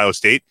about Ohio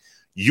State.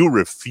 You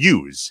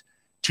refuse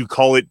to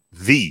call it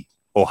the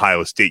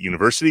Ohio State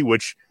University,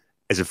 which,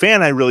 as a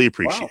fan, I really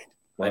appreciate.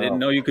 Wow. I didn't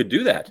know you could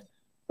do that.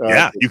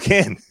 Yeah, you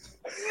can.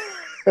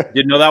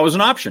 Didn't know that was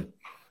an option.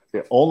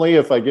 Yeah, only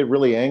if I get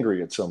really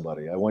angry at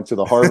somebody. I went to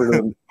the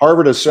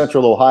Harvard of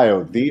Central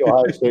Ohio, the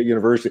Ohio State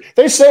University.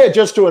 They say it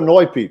just to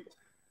annoy people,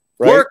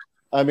 right? Work.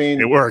 I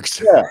mean, it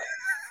works. Yeah,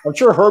 I'm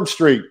sure Herb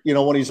Street,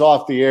 when he's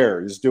off the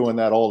air, is doing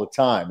that all the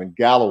time, and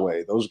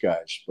Galloway, those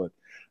guys. But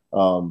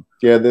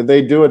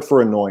they do it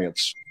for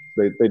annoyance.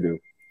 They do.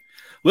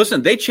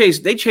 Listen, they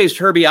chased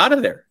Herbie out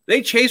of there.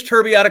 They chased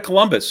Herbie out of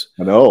Columbus.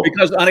 I know,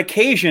 because on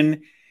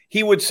occasion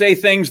he would say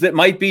things that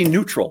might be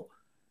neutral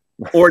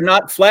or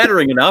not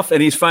flattering enough,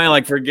 and he's finally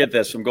like, "Forget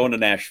this, I'm going to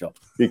Nashville."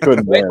 He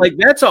couldn't. Like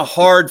that's a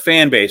hard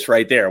fan base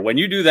right there. When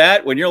you do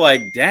that, when you're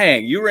like,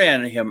 "Dang, you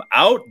ran him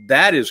out,"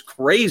 that is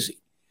crazy.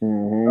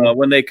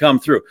 When they come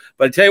through.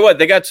 But I tell you what,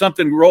 they got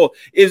something roll.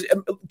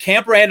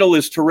 Camp Randall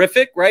is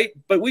terrific, right?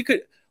 But we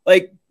could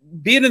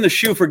being in the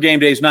shoe for game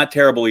day is not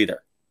terrible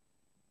either.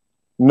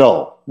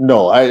 No.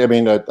 I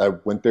mean, I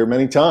went there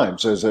many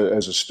times as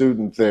a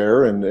student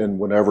there, and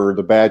whenever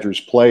the Badgers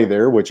play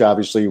there, which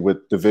obviously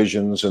with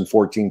divisions and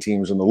 14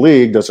 teams in the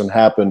league doesn't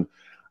happen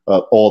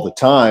all the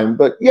time.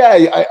 But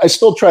yeah, I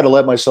still try to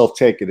let myself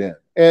take it in,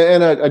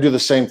 and I do the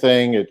same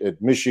thing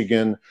at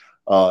Michigan,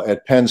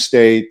 at Penn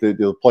State,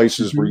 the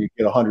places where you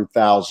get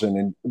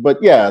 100,000.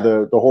 But yeah,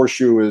 the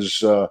horseshoe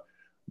is.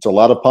 It's a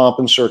lot of pomp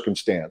and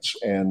circumstance.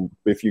 And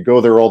if you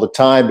go there all the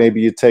time, maybe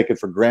you take it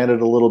for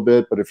granted a little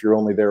bit. But if you're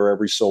only there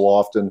every so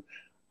often,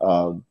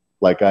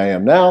 like I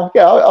am now,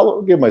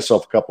 I'll give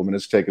myself a couple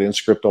minutes to take it in,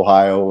 Script,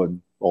 Ohio, and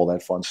all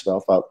that fun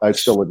stuff. I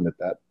still admit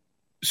that.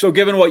 So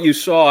given what you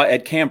saw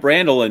at Camp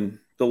Randall in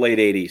the late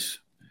 80s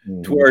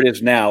to where it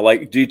is now,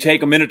 do you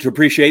take a minute to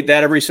appreciate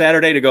that every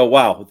Saturday to go,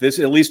 wow, this,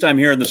 at least I'm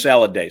here in the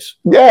salad days?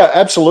 Yeah,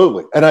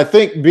 absolutely. And I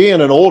think being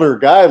an older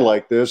guy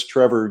like this,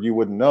 Trevor, you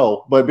wouldn't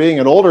know, but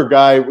being an older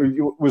guy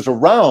was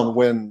around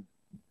when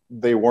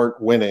they weren't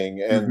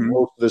winning and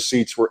most of the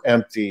seats were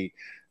empty.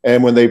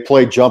 And when they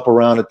played jump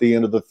around at the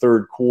end of the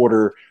third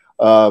quarter,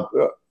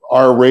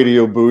 our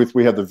radio booth,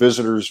 we have the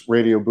visitors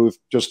radio booth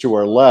just to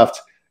our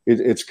left.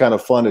 It's kind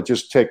of fun to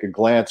just take a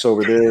glance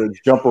over there and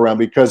jump around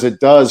because it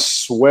does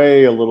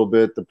sway a little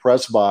bit, the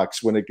press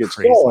box, when it gets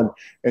going,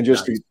 and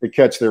just to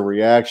catch their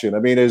reaction. I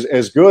mean,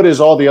 as good as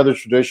all the other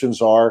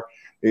traditions are,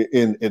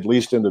 in at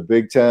least in the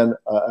Big Ten,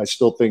 I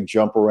still think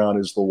jump around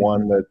is the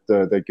one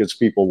that gets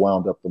people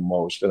wound up the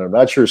most. And I'm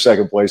not sure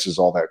second place is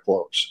all that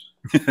close.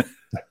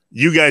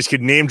 You guys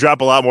could name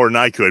drop a lot more than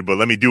I could, but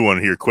let me do one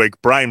here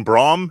quick. Brian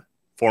Braum,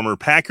 former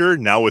Packer,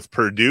 now with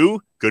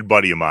Purdue, good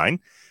buddy of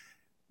mine.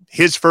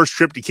 His first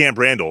trip to Camp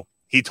Randall,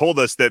 he told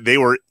us that they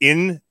were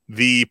in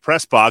the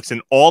press box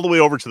and all the way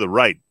over to the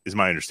right, is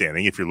my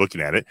understanding, if you're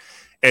looking at it.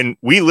 And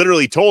we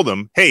literally told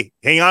him, hey,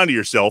 hang on to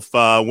yourself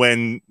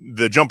when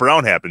the jump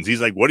around happens.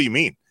 He's like, what do you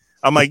mean?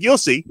 I'm like, you'll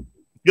see.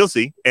 You'll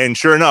see. And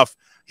sure enough,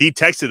 he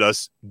texted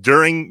us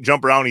during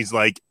jump around. He's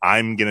like,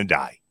 I'm going to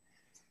die.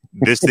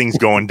 This thing's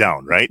going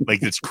down, right?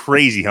 Like, it's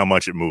crazy how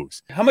much it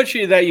moves. How much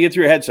of that you get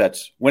through your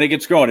headsets when it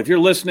gets going? If you're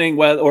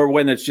listening, or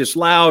when it's just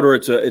loud, or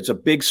it's a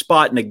big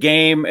spot in a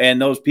game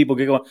and those people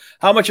get going,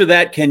 how much of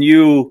that can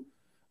you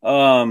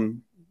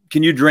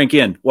drink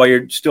in while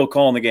you're still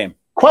calling the game?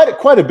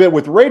 Quite a bit.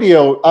 With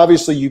radio,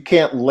 obviously you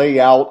can't lay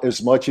out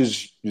as much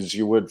as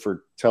you would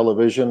for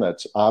television.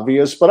 That's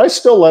obvious, but I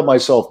still let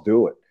myself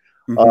do it.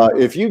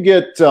 If you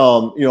get,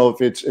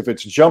 if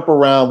it's jump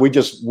around,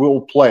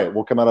 we'll play it.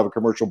 We'll come out of a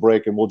commercial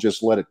break and we'll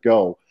just let it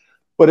go.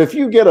 But if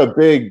you get a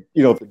big,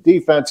 if the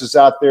defense is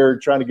out there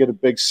trying to get a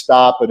big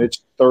stop and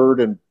it's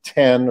 3rd and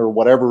 10 or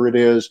whatever it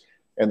is,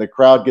 and the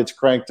crowd gets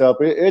cranked up,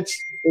 it's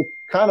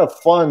kind of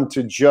fun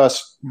to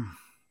just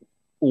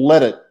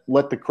let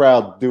the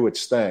crowd do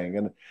its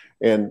thing.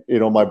 And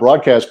my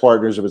broadcast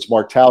partners, if it's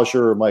Mark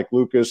Tauscher or Mike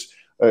Lucas,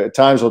 at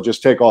times they'll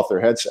just take off their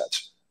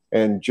headsets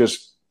and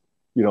just,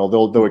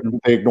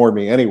 they ignore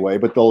me anyway,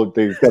 but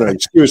they've got an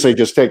excuse. They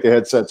just take the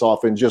headsets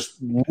off and just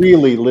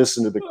really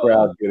listen to the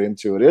crowd get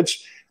into it.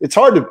 It's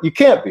hard you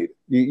can't beat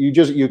it.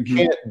 You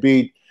can't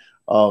beat,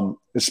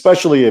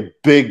 especially a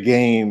big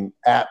game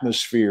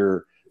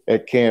atmosphere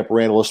at Camp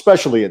Randall,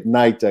 especially at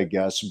night, I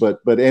guess.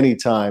 But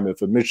anytime,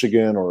 if a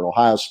Michigan or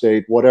Ohio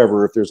State,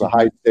 whatever, if there's a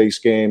high stakes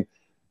game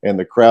and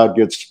the crowd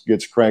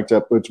gets cranked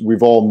up,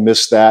 we've all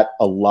missed that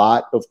a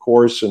lot, of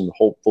course, and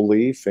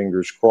hopefully,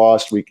 fingers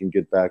crossed, we can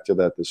get back to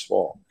that this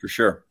fall. For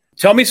sure.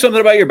 Tell me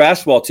something about your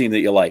basketball team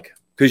that you like,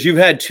 because you've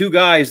had two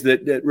guys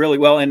that really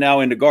well, and now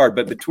into guard.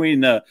 But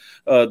between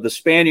the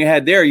span you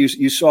had there,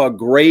 you saw a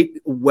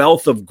great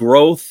wealth of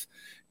growth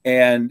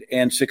and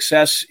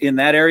success in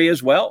that area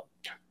as well.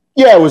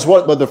 Yeah, it was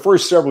but the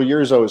first several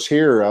years I was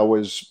here, I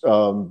was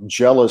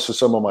jealous of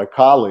some of my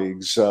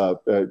colleagues,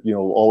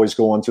 always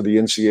going to the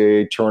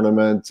NCAA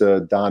tournament.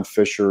 Don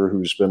Fisher,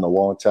 who's been a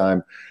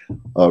long-time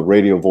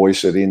radio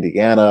voice at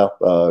Indiana,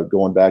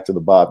 going back to the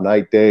Bob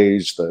Knight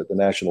days, the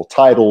national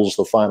titles,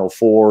 the Final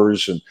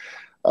Fours, and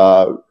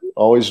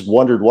always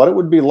wondered what it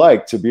would be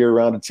like to be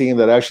around a team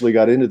that actually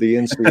got into the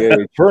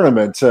NCAA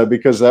tournament,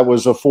 because that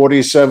was a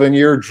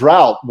 47-year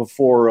drought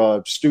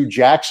before Stu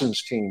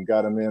Jackson's team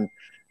got him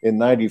in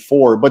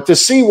 94. But to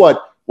see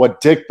what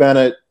Dick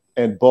Bennett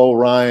and Bo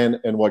Ryan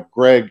and what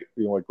Greg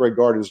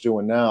Gard is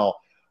doing now,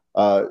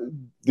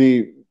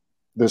 the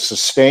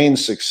sustained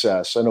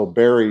success. I know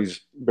Barry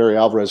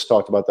Alvarez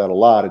talked about that a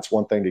lot. It's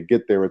one thing to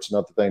get there. It's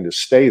another thing to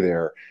stay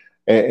there.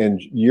 And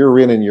year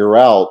in and year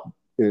out,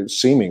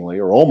 seemingly,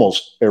 or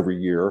almost every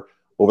year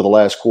over the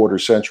last quarter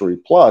century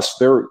plus,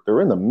 they're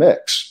in the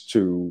mix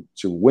to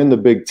win the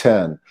Big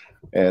Ten.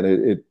 And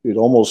it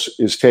almost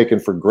is taken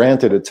for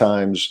granted at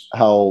times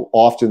how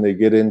often they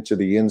get into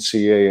the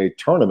NCAA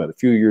tournament. A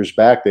few years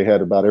back, they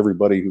had about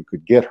everybody who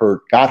could get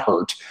hurt got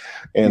hurt,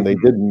 and they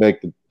didn't make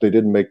the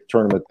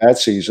tournament that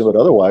season. But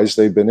otherwise,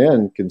 they've been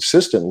in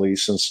consistently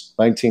since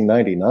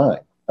 1999.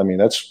 I mean,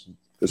 it's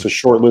a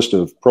short list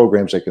of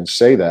programs that can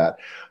say that.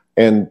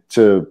 And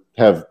to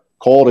have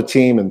called a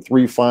team in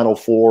 3 Final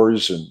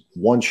Fours and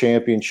 1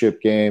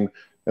 championship game,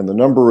 and the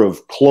number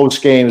of close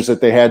games that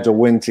they had to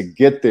win to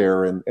get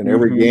there, and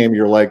every game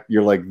you're like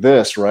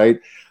this, right?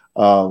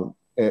 And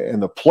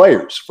the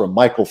players, from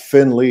Michael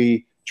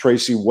Finley,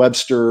 Tracy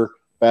Webster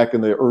back in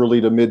the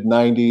early to mid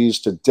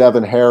 90s, to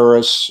Devin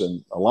Harris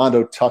and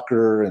Alonzo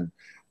Tucker and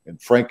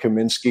Frank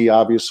Kaminsky,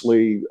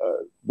 obviously,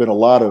 been a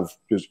lot of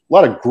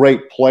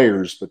great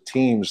players, but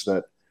teams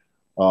that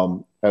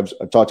I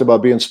talked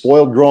about being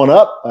spoiled growing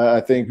up.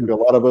 I think a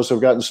lot of us have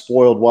gotten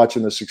spoiled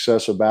watching the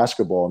success of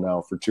basketball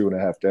now for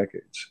 2.5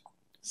 decades.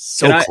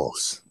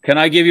 Close. Can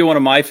I give you one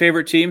of my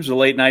favorite teams, the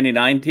late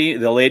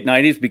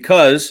 90s,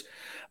 because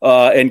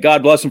and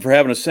God bless them for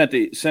having a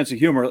sense of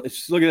humor. Look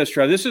at this,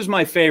 Trev. This is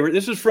my favorite.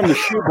 This is from the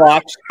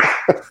shoebox.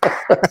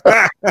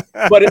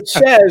 But it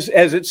says,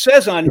 as it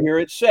says on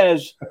here,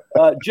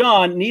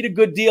 John, need a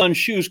good deal on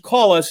shoes,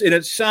 call us, and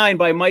it's signed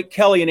by Mike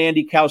Kelly and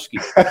Andy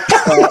Kowski. So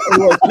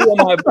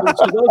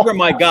those are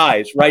my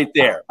guys right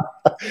there.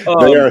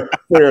 They're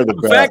the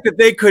best. fact that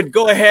they could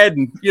go ahead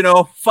and,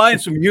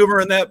 find some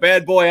humor in that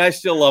bad boy, I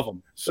still love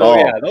them. So,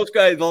 yeah, those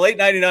guys, the late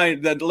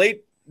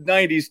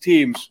 90s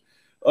teams,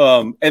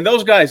 and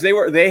those guys, there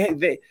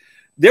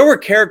were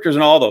characters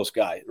in all those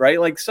guys, right?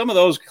 Like some of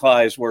those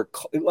guys were,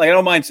 like, I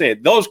don't mind saying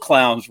it, those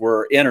clowns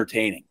were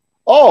entertaining.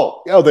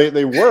 Oh,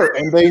 they were,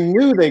 and they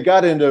knew they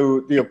got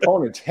into the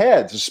opponent's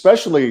heads,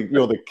 especially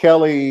the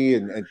Kelly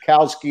and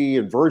Kowski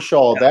and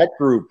Vershaw, that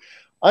group.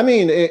 I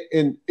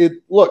mean,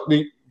 look,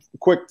 the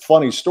quick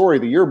funny story,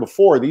 the year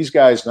before, these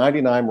guys,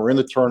 99, were in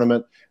the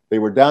tournament. They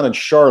were down in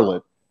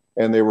Charlotte,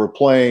 and they were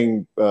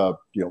playing,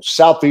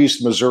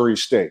 Southeast Missouri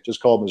State,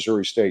 just called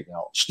Missouri State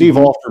now. Steve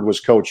Alford was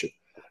coaching.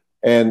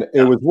 And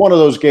it was one of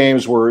those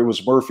games where it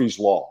was Murphy's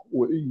Law.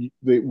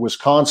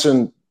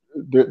 Wisconsin,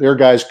 their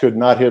guys could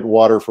not hit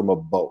water from a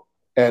boat.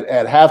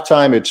 At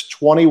halftime, it's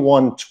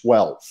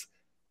 21-12.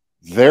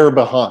 They're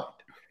behind.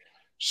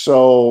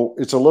 So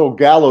it's a little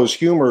gallows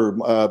humor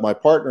my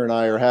partner and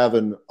I are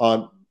having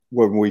on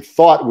when we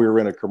thought we were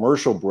in a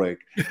commercial break.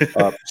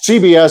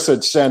 CBS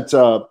had sent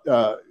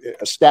a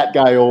stat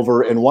guy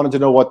over and wanted to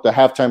know what the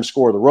halftime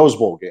score of the Rose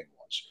Bowl game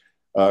was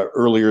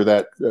earlier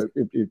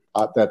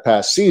that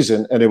past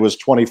season, and it was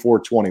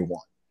 24-21.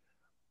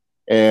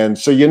 And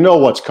so you know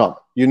what's coming.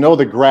 You know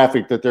the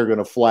graphic that they're going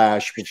to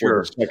flash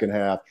before the second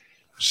half.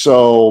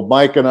 So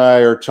Mike and I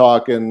are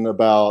talking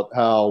about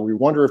how we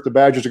wonder if the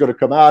Badgers are going to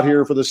come out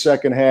here for the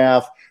second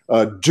half.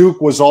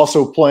 Duke was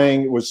also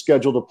was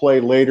scheduled to play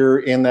later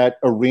in that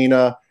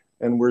arena,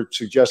 and we're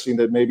suggesting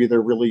that maybe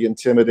they're really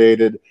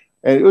intimidated.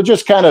 And it was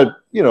just kind of,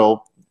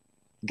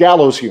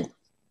 gallows humor.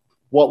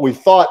 What we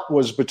thought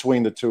was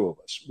between the two of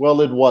us.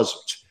 Well, it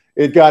wasn't.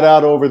 It got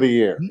out over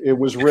the air. It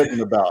was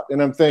written about.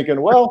 And I'm thinking,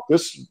 well,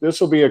 this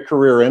will be a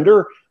career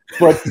ender.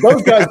 But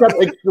those guys,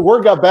 the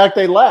word got back,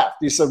 they laughed.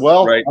 He said,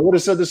 well, right. I would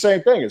have said the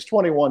same thing. It's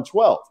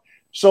 21-12.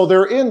 So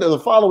they're into the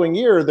following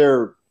year.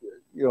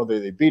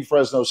 They beat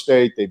Fresno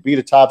State. They beat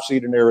a top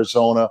seed in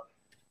Arizona.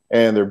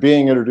 And they're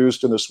being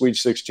introduced in the Sweet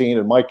 16.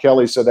 And Mike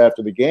Kelly said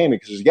after the game, he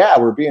says, yeah,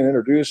 we're being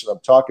introduced. And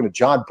I'm talking to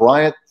John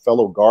Bryant,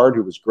 fellow guard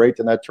who was great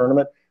in that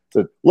tournament.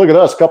 To look at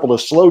us, a couple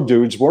of slow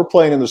dudes. We're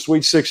playing in the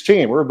Sweet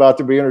 16. We're about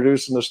to be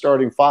introduced in the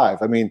starting five.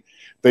 I mean,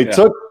 they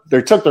took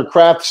their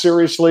craft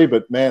seriously,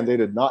 but man, they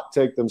did not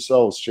take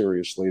themselves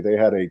seriously. They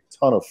had a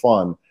ton of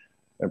fun,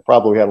 and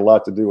probably had a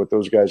lot to do with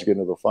those guys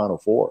getting to the Final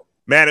Four.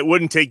 Matt, it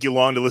wouldn't take you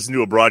long to listen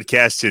to a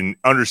broadcast and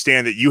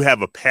understand that you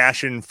have a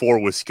passion for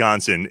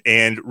Wisconsin.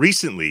 And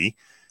recently,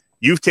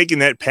 you've taken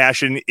that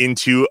passion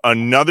into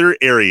another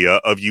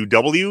area of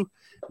UW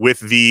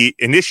with the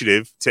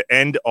initiative to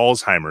end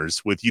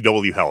Alzheimer's with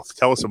UW Health.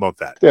 Tell us about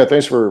that. Yeah,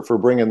 thanks for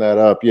bringing that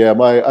up. Yeah,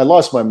 I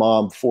lost my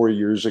mom 4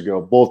 years ago,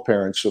 both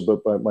parents,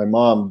 but my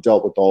mom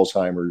dealt with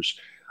Alzheimer's,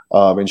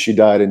 and she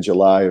died in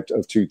July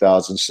of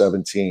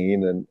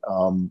 2017. And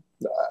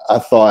I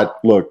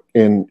thought, look,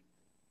 in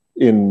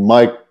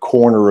my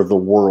corner of the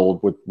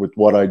world with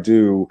what I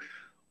do,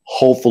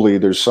 hopefully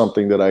there's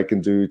something that I can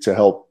do to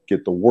help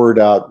get the word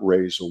out,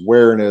 raise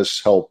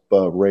awareness, help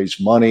raise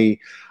money.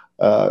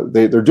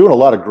 They're doing a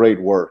lot of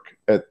great work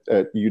at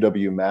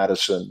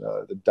UW-Madison,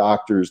 the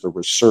doctors, the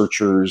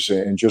researchers,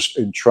 and just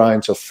in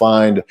trying to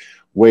find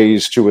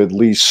ways to at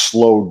least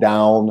slow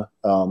down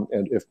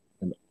and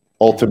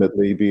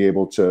ultimately be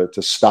able to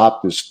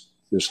stop this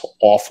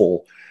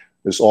awful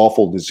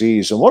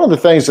disease. And one of the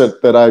things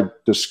that I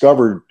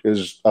discovered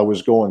as I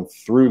was going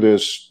through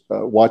this,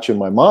 watching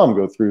my mom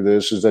go through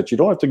this, is that you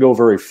don't have to go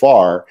very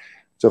far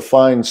to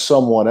find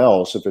someone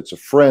else, if it's a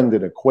friend,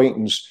 an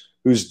acquaintance,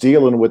 who's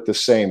dealing with the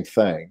same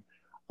thing.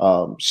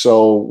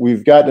 So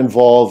we've gotten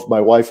involved, my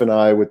wife and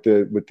I, with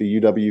the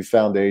UW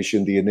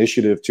Foundation, the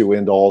initiative to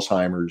end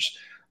Alzheimer's.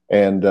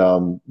 And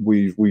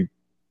we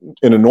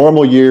in a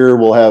normal year,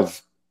 we'll have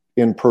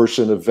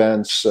in-person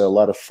events, a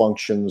lot of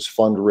functions,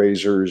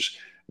 fundraisers,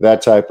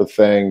 that type of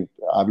thing.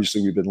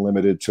 Obviously, we've been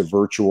limited to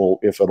virtual,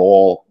 if at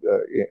all,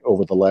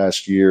 over the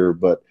last year.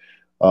 But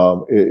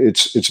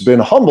it's been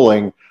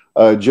humbling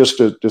just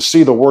to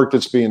see the work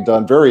that's being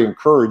done. Very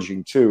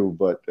encouraging too,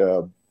 but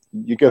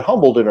you get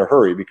humbled in a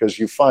hurry because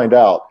you find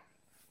out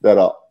that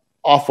an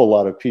awful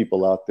lot of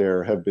people out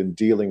there have been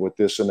dealing with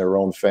this in their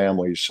own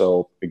families.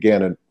 So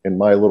again, in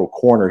my little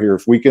corner here,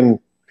 if we can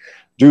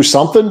do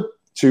something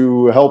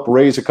to help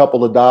raise a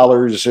couple of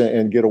dollars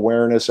and get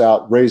awareness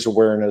out, raise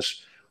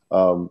awareness,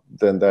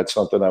 then that's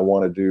something I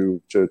want to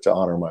do to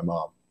honor my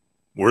mom.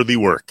 Worthy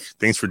work.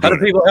 Thanks for doing it. How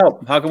do people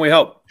help? How can we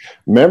help?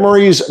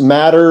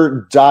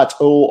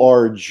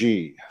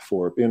 Memoriesmatter.org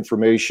for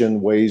information,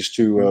 ways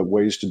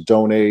to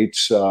donate.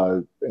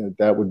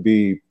 That would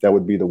be the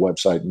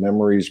website,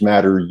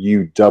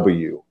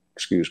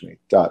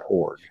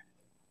 memoriesmatteruw.org.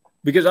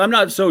 Because I'm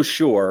not so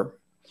sure.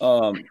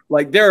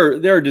 Like there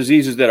are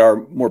diseases that are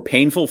more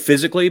painful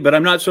physically, but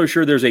I'm not so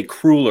sure there's a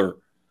crueler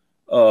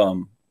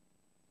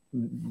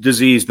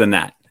disease than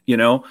that.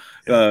 You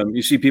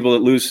see people that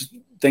lose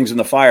things in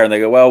the fire and they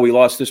go, well, we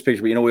lost this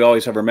picture, but we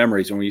always have our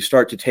memories. And when you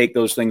start to take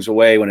those things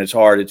away when it's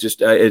hard, it's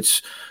just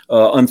it's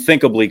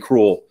unthinkably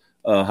cruel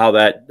how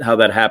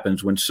that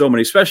happens when so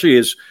many, especially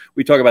as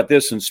we talk about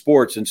this in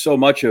sports, and so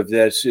much of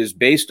this is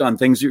based on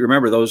things that you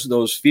remember,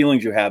 those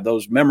feelings you have,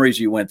 those memories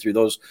you went through,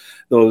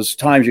 those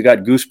times you got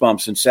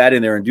goosebumps and sat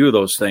in there and do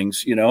those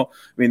things. I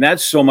mean,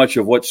 that's so much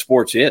of what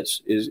sports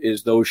is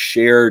those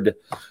shared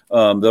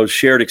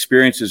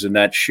experiences and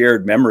that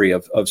shared memory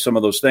of some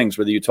of those things,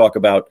 whether you talk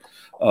about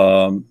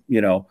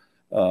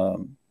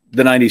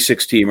the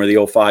 96 team or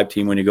the 05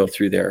 team when you go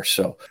through there.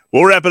 So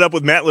we'll wrap it up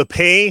with Matt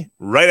LePay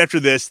right after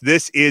this.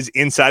 This is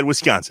Inside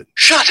Wisconsin.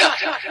 Shut up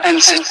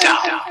and sit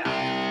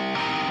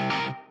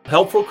down.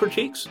 Helpful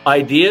critiques,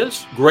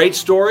 ideas, great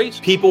stories,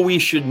 people we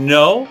should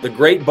know, the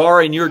great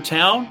bar in your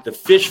town, the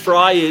fish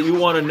fry you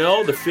want to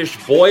know, the fish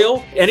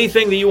boil,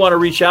 anything that you want to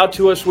reach out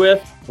to us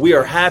with. We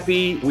are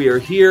happy. We are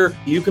here.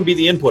 You can be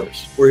the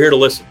inputters. We're here to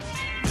listen.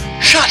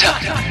 Shut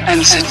up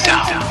and sit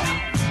down.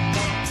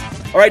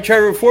 All right,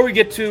 Trevor, before we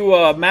get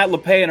to Matt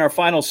LePay in our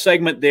final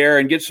segment there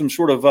and get some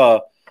sort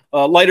of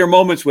lighter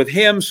moments with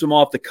him, some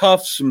off the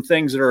cuffs, some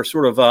things that are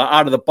sort of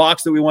out of the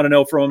box that we want to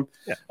know from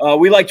him.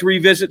 We like to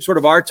revisit sort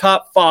of our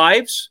top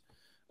fives.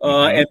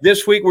 And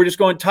this week we're just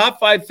going top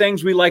 5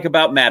 things we like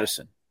about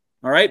Madison.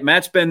 All right.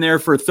 Matt's been there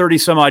for 30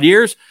 some odd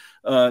years.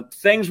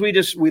 Things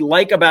we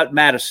like about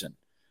Madison.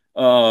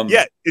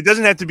 It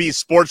doesn't have to be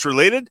sports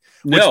related,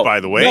 which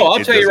by the way,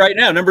 I'll tell you right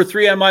now, number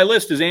 3 on my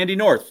list is Andy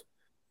North.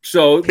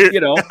 So,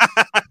 period.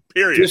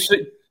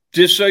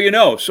 Just so you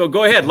know. So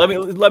go ahead.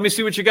 Let me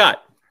see what you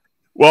got.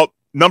 Well,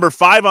 number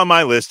 5 on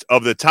my list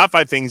of the top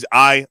 5 things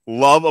I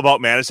love about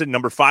Madison.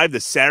 Number 5,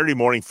 the Saturday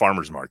morning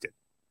farmers market.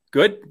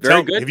 Good.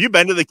 Very good. Have you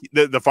been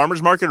to the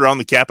farmers market around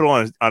the Capitol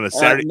on a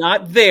Saturday?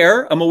 Not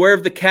there. I'm aware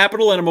of the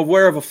Capitol and I'm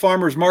aware of a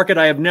farmers market.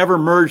 I have never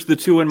merged the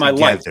two in my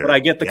life, but I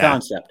get the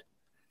concept.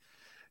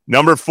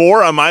 Number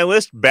 4 on my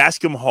list,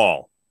 Bascom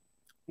Hall.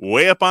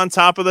 Way up on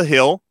top of the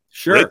hill.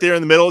 Sure. Right there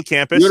in the middle of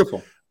campus.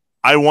 Beautiful.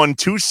 I won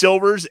 2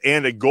 silvers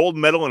and a gold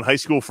medal in high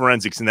school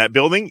forensics in that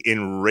building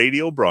in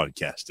radio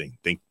broadcasting.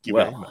 Thank you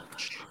very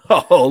much.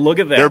 Oh, look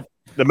at that.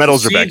 The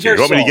medals are back here.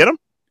 You want me to get them?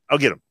 I'll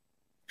get them.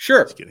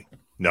 Sure. Just kidding.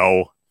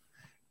 No.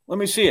 Let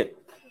me see it.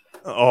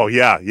 Oh,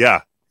 yeah.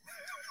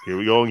 Here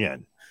we go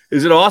again.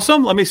 Is it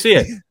awesome? Let me see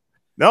it.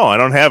 No, I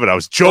don't have it. I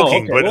was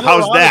joking, but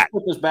how's that? I'll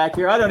put this back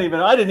here. I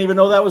didn't even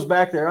know that was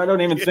back there. I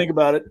don't even think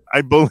about it.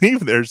 I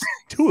believe there's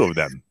 2 of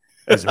them,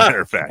 as a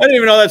matter of fact. I didn't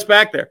even know that's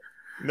back there.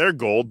 They're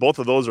gold. Both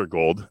of those are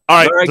gold.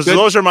 All right, so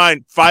those are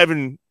mine, 5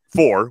 and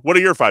 4. What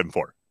are your 5 and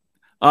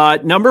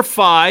 4? Number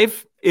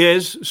 5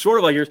 is sort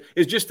of like yours,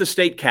 is just the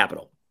state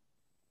capital.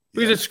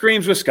 Because it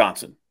screams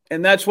Wisconsin.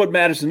 And that's what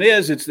Madison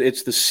is.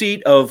 It's the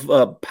seat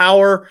of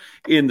power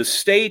in the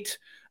state.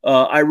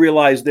 I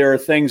realize there are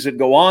things that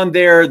go on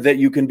there that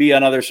you can be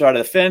on other side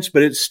of the fence,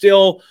 but it's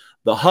still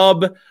the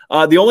hub.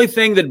 The only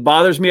thing that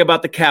bothers me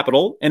about the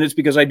Capitol, and it's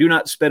because I do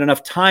not spend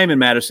enough time in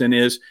Madison,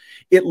 is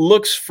it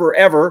looks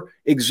forever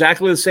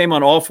exactly the same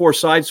on all 4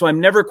 sides, so I'm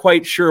never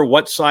quite sure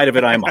what side of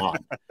it I'm on.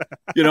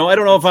 I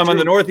don't know if I'm on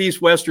the northeast,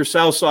 west, or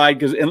south side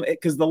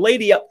because the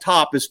lady up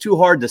top is too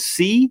hard to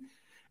see.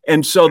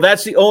 And so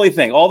that's the only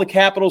thing. All the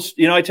Capitals,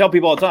 I tell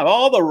people all the time,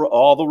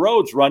 all the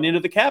roads run into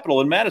the Capitol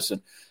in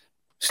Madison.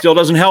 Still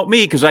doesn't help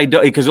me because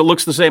it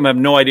looks the same. I have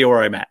no idea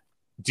where I'm at.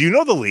 Do you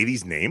know the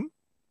lady's name?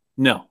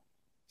 No.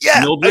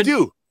 Yeah, Mildred? I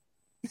do.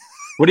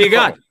 What do you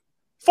got?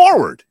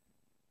 Forward.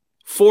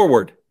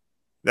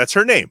 That's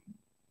her name.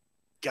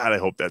 God, I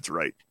hope that's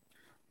right.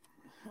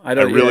 I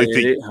really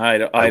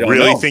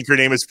think her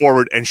name is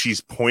Forward, and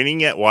she's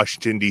pointing at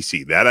Washington,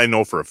 D.C. That I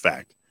know for a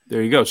fact.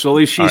 There you go. So at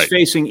least she's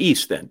facing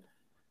east then.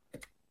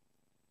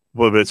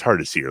 Well, but it's hard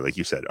to see her, like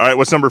you said. All right,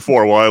 what's number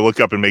 4? While I look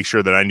up and make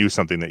sure that I knew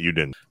something that you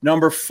didn't.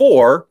 Number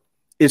 4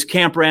 is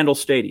Camp Randall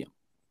Stadium.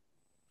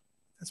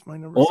 That's my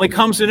number. Only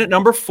comes in at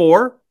number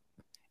 4.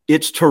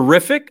 It's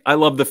terrific. I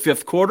love the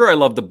 5th quarter. I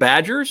love the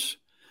Badgers.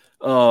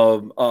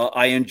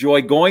 I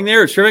enjoy going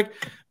there. It's terrific.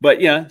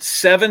 But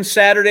 7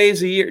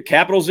 Saturdays a year.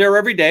 Capitals there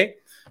every day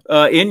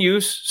in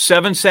use.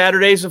 7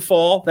 Saturdays of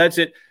fall. That's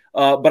it.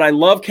 But I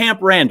love Camp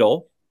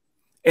Randall.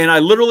 And I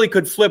literally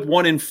could flip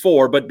 1 and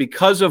 4, but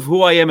because of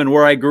who I am and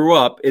where I grew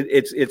up,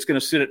 it's going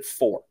to sit at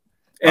 4.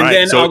 And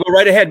then I'll go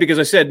right ahead because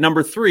I said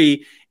number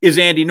 3 is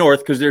Andy North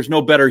because there's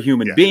no better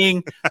human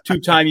being,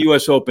 2-time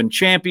U.S. Open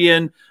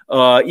champion,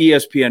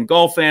 ESPN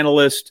golf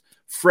analyst,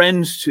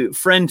 friend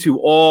to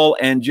all,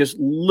 and just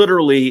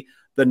literally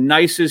the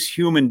nicest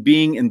human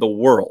being in the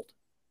world.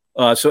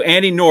 So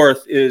Andy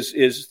North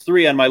is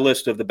 3 on my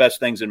list of the best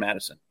things in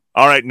Madison.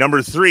 All right,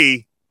 number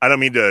 3. I don't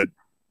mean to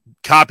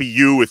copy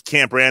you with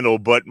Camp Randall,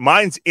 but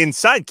mine's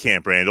inside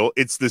Camp Randall.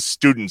 It's the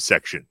student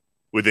section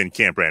within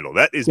Camp Randall.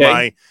 That is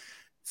my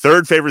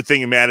 3rd favorite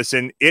thing in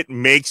Madison. It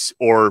makes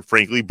or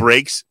frankly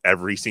breaks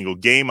every single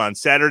game on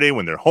Saturday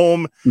when they're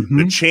home,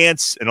 the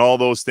chants and all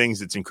those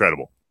things. It's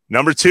incredible.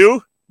 Number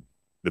 2,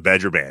 the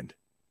Badger Band.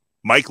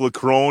 Mike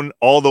LeCrone,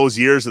 all those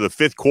years of the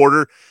 5th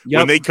quarter,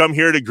 when they come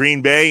here to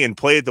Green Bay and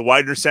play at the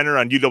Widener Center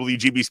on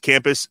UWGB's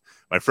campus,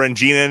 my friend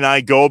Gina and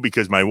I go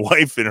because my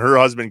wife and her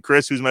husband,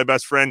 Chris, who's my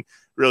best friend,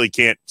 really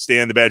can't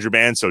stand the Badger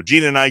Band. So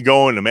Gina and I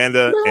go, and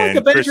Amanda and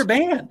the Badger Chris,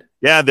 Band.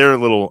 Yeah, they're a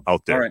little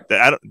out there.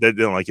 Right. They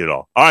don't like it at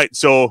all. All right,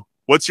 so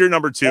what's your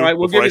number 2? All right,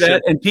 we'll give you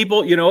that. And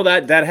people,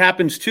 that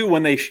happens too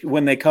when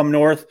they come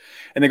north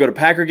and they go to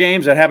Packer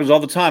games. That happens all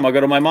the time. I'll go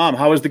to my mom.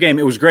 How was the game?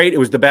 It was great. It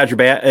was the Badger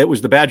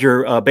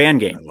band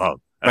game. I love.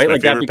 That's my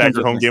favorite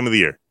Packer home game of the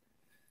year.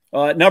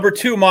 Number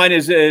 2, mine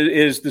is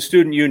the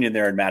student union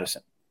there in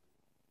Madison.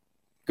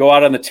 Go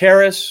out on the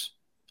terrace,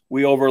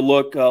 We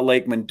overlook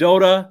Lake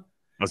Mendota.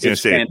 I was going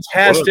to say,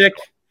 fantastic.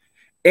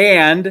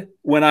 And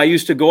when I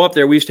used to go up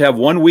there, we used to have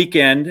one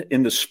weekend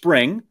in the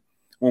spring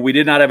when we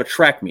did not have a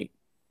track meet.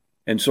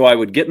 And so I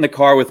would get in the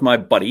car with my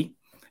buddy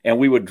and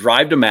we would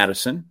drive to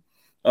Madison.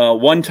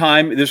 One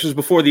time, this was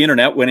before the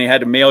internet, when you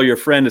had to mail your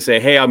friend to say,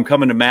 hey, I'm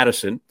coming to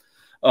Madison.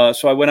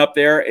 So I went up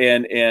there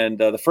and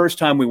the first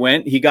time we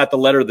went, he got the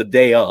letter the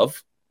day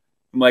of.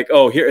 I'm like,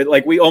 oh, here,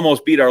 like we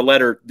almost beat our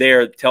letter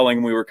there telling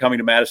him we were coming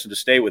to Madison to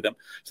stay with him.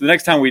 So the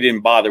next time we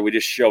didn't bother, we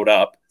just showed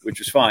up, which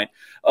was fine.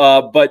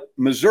 But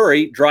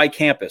Missouri, dry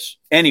campus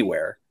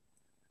anywhere.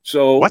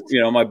 So, What?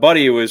 My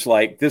buddy was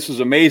like, this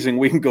is amazing.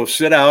 We can go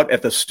sit out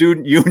at the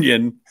student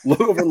union,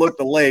 overlook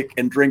the lake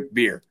and drink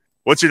beer.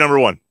 What's your number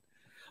one?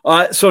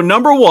 So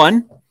number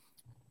one,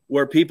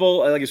 where people,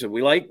 like I said,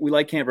 we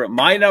like camper.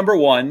 My number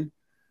one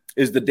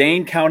is the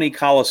Dane County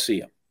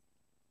Coliseum.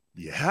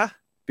 Yeah.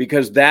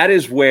 Because that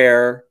is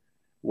where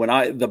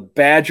the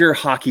Badger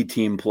hockey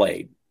team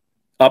played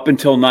up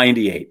until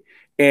 98.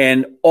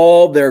 And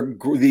all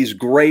these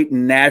great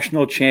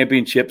national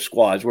championship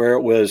squads, where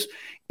it was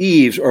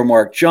Eves or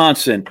Mark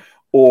Johnson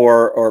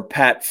or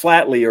Pat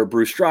Flatley or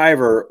Bruce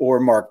Driver or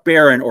Mark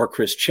Barron or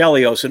Chris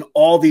Chelios and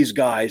all these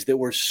guys that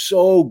were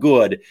so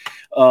good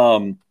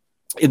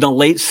in the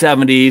late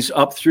 70s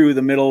up through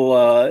the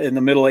middle in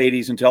the middle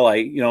 80s until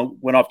I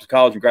went off to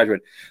college and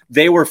graduated.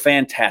 They were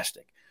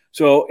fantastic.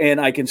 So, and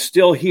I can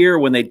still hear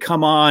when they'd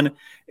come on,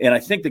 and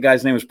I think the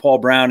guy's name was Paul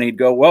Brown, and he'd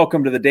go,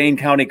 welcome to the Dane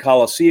County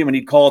Coliseum, and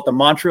he'd call it the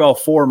Montreal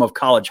Forum of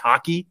College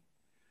Hockey,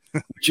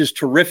 which is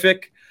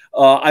terrific.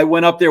 I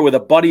went up there with a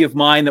buddy of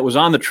mine that was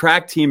on the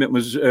track team at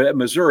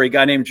Missouri, a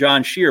guy named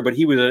John Shear, but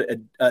he was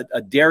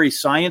a dairy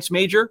science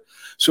major.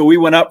 So we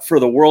went up for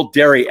the World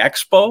Dairy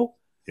Expo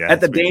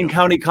at the Dane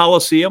County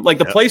Coliseum. Like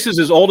the place is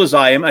as old as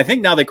I am. I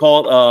think now they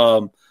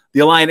call it the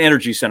Alliant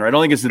Energy Center. I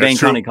don't think it's the Dane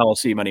County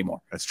Coliseum anymore.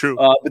 That's true.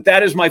 But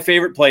that is my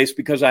favorite place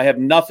because I have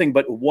nothing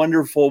but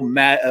wonderful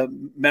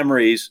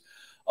memories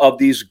of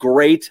these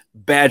great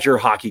Badger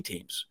hockey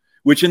teams,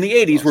 which in the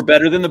 80s were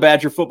better than the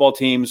Badger football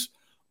teams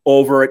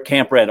over at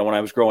Camp Randall when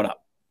I was growing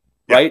up,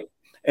 right?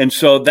 And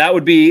so that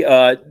would be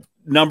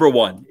number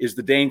one is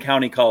the Dane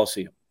County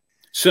Coliseum.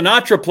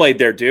 Sinatra played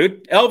there,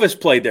 dude. Elvis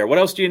played there. What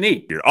else do you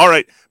need? All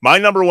right. My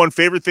number one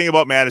favorite thing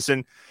about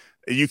Madison,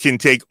 you can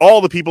take all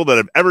the people that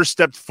have ever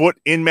stepped foot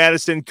in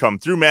Madison, come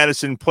through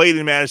Madison, played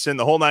in Madison,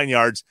 the whole 9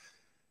 yards.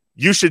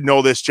 You should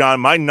know this,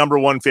 John. My number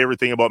one favorite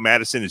thing about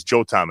Madison is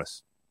Joe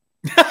Thomas.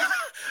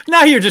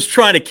 Now you're just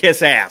trying to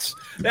kiss ass.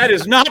 That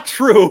is not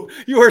true.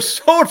 You are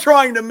so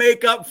trying to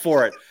make up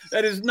for it.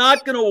 That is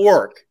not going to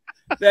work.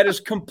 That is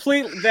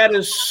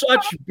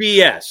such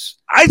BS.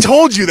 I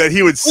told you that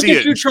he would see it. Look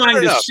at you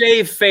trying to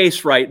save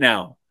face right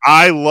now.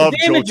 I love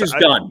Joe. The damage is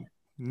done.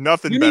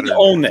 Nothing better. You need to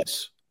own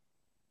this.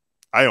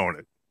 I own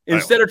it.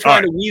 Instead of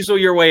trying to weasel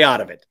your way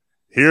out of it.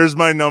 Here's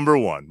my number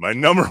one. My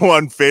number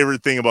one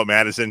favorite thing about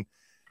Madison,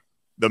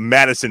 the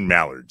Madison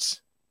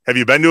Mallards. Have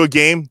you been to a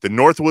game? The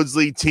Northwoods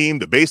League team,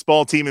 the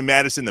baseball team in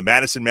Madison, the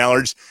Madison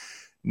Mallards.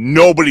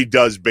 Nobody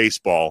does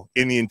baseball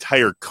in the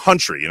entire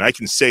country, and I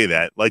can say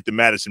that like the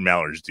Madison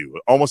Mallards do.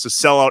 Almost a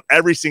sellout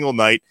every single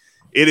night.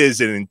 It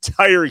is an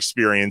entire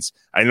experience.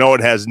 I know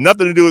it has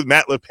nothing to do with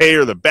Matt LePay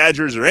or the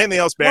Badgers or anything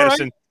else,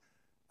 Madison.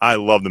 Right. I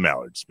love the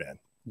Mallards, man.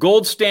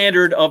 Gold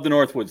standard of the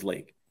Northwoods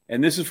League.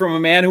 And this is from a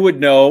man who would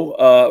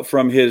know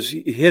from his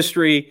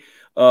history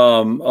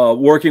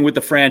working with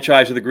the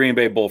franchise of the Green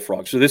Bay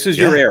Bullfrogs. So this is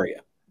your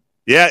area.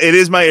 Yeah, it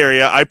is my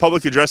area. I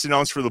public address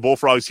announced for the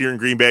Bullfrogs here in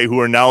Green Bay, who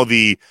are now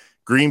the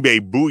Green Bay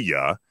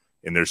Booyah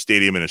in their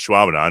stadium in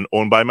Ashwaubenon,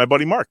 owned by my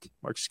buddy Mark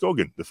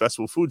Scogan, the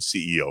Festival Foods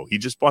CEO. He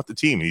just bought the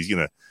team, and he's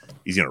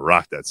gonna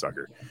rock that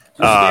sucker. Just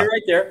stay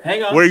right there.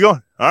 Hang on. Where are you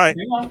going? All right.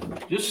 Hang on.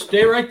 Just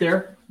stay right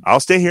there.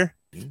 I'll stay here.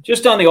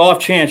 Just on the off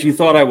chance you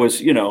thought I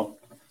was,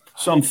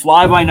 some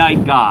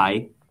fly-by-night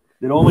guy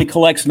that only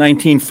collects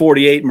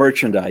 1948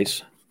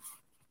 merchandise.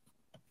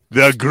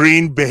 The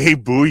Green Bay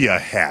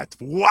Booyah hat.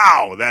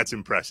 Wow, that's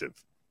impressive.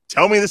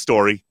 Tell me the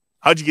story.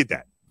 How'd you get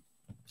that?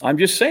 I'm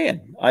just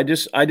saying. I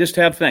just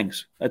have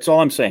things. That's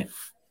all I'm saying.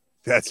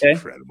 That's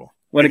incredible.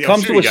 When it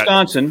comes to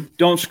Wisconsin,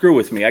 don't screw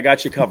with me. I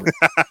got you covered.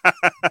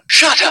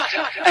 Shut up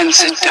and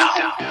sit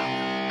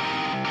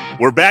down.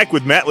 We're back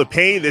with Matt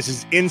LePay. This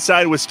is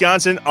Inside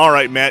Wisconsin. All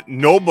right, Matt,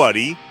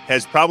 nobody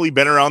has probably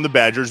been around the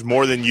Badgers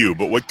more than you,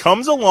 but what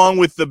comes along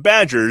with the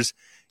Badgers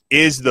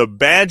is the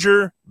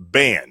Badger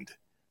Band.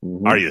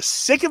 Mm-hmm. Are you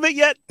sick of it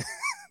yet?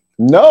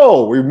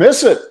 No, we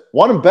miss it.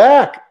 Want them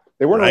back.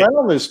 They weren't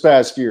around this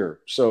past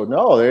year. So,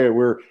 no,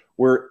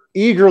 we're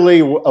eagerly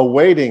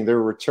awaiting their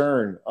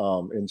return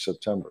in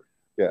September.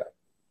 Yeah.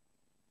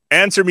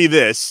 Answer me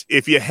this.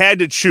 If you had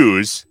to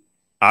choose,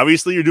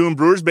 obviously you're doing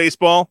Brewers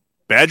baseball,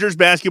 Badgers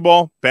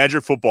basketball,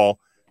 Badger football,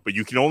 but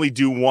you can only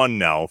do one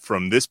now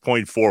from this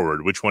point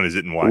forward. Which one is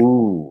it and why?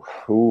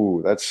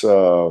 Ooh, that's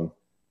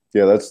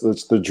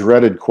that's the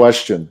dreaded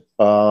question.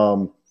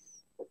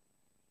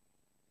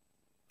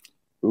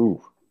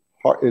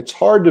 it's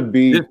hard to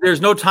beat.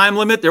 There's no time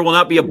limit. There will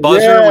not be a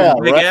buzzer with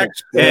a big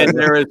X, and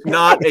there is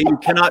not you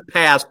cannot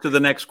pass to the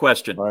next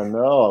question. I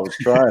know.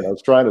 I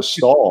was trying to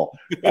stall.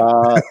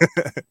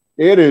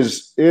 It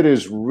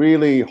is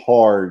really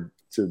hard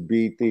to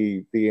beat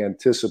the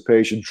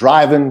anticipation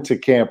driving to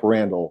Camp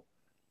Randall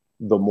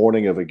the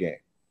morning of a game,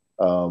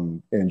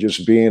 and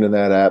just being in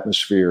that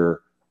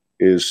atmosphere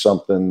is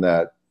something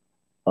that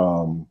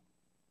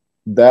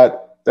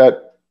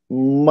that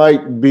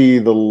might be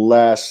the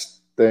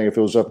last thing, if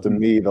it was up to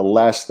me, the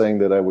last thing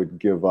that I would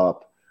give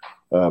up.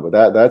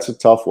 But that's a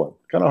tough one.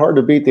 Kind of hard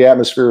to beat the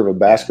atmosphere of a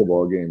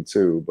basketball game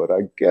too. But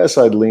I guess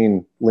I'd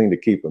lean to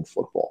keeping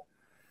football.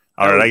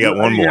 All right, I got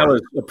one more. That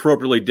was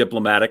appropriately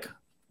diplomatic.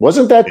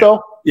 Wasn't that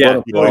though?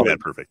 Yeah, you did that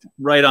perfect.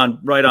 Right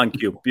on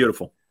cue.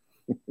 Beautiful.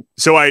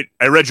 So I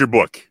read your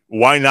book,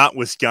 Why Not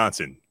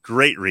Wisconsin?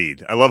 Great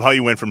read. I love how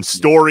you went from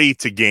story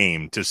to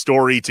game,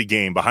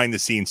 behind the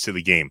scenes to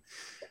the game.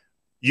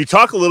 You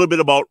talk a little bit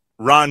about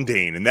Ron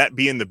Dayne and that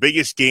being the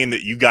biggest game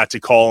that you got to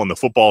call on the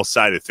football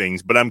side of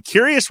things. But I'm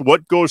curious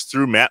what goes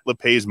through Matt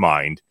LePay's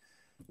mind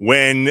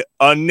when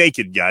a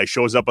naked guy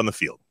shows up on the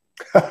field.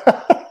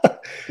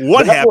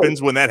 What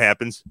happens when that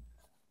happens?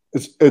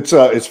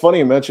 It's funny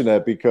you mention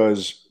that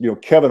because,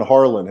 Kevin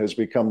Harlan has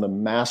become the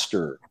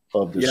master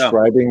of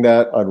describing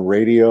that on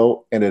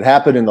radio. And it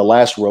happened in the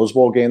last Rose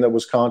Bowl game that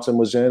Wisconsin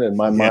was in. And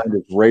my mind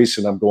is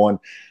racing. I'm going,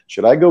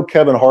 should I go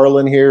Kevin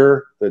Harlan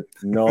here?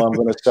 No, I'm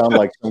going to sound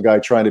like some guy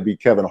trying to be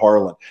Kevin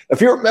Harlan.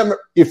 If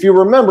you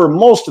remember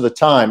most of the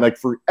time, like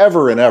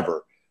forever and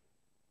ever,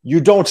 you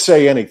don't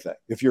say anything.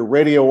 If you're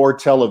radio or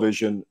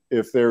television,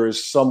 if there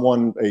is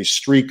someone, a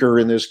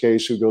streaker in this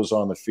case, who goes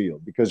on the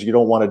field, because you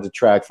don't want to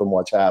detract from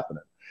what's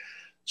happening.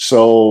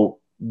 So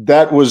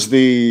that was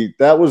the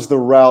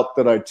route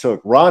that I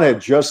took. Ron had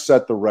just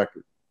set the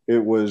record.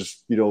 It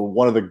was,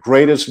 one of the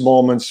greatest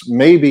moments,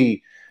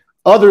 maybe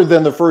other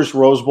than the first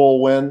Rose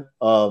Bowl win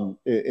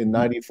in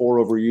 '94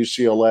 over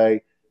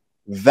UCLA.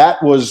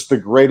 That was the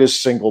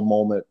greatest single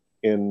moment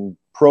in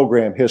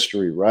program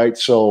history, right?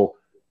 So,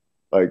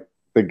 like,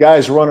 the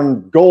guy's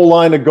running goal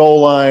line to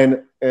goal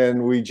line,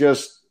 and we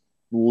just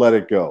let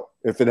it go.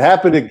 If it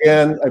happened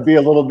again, I'd be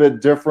a little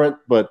bit different,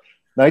 but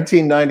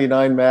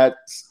 1999, Matt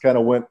kind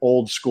of went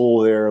old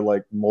school there,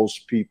 like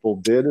most people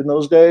did in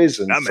those days,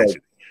 and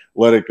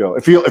let it go.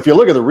 If you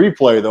look at the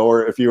replay though,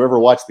 or if you ever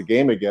watch the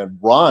game again,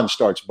 Ron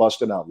starts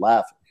busting out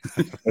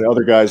laughing, and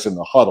other guys in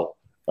the huddle.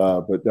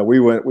 But no, we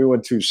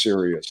went too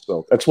serious.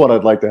 So that's what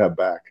I'd like to have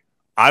back.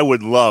 I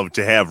would love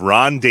to have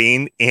Ron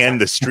Dayne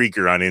and the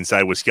streaker on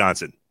Inside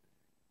Wisconsin.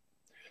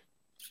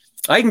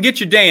 I can get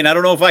you Dane. I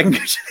don't know if I can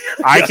get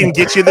you. I can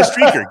get you the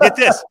streaker. Get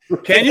this.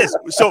 Can you?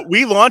 So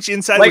we launch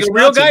Inside like Wisconsin.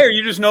 A real guy, or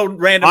you just know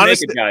random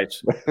naked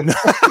guys?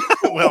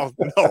 Well,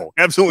 no,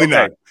 absolutely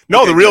not.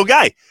 No, the real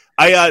guy.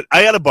 I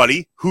had a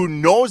buddy who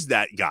knows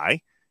that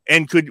guy,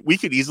 and we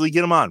could easily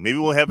get him on. Maybe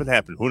we'll have it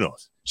happen. Who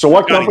knows? So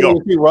what company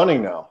is he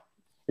running now?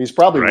 He's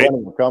probably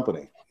running the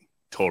company.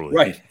 Totally.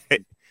 Right.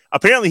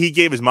 Apparently, he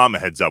gave his mom a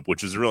heads up,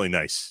 which was really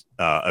nice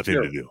of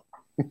him to do.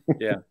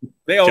 Yeah,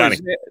 they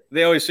always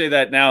say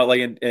that now, like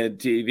in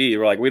TV.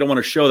 We're like, we don't want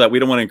to show that. We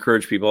don't want to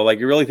encourage people. Like,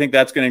 you really think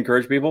that's going to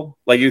encourage people?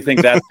 Like, you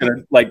think that's going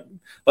to like,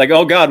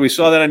 oh God, we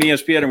saw that on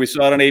ESPN and we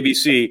saw it on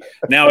ABC.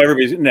 Now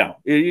everybody's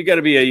you got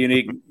to be a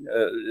unique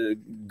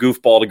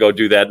goofball to go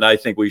do that. And I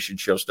think we should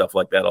show stuff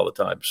like that all the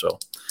time. So,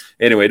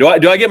 anyway, do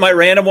I get my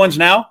random ones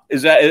now?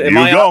 Is that am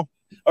I go?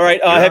 All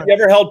right. Have you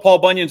ever held Paul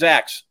Bunyan's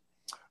axe?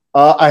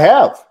 I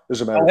have.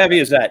 As a matter. How heavy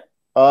is that?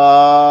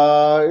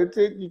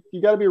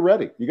 You got to be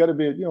ready. You got to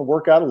be,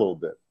 work out a little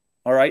bit.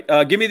 All right.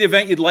 Give me the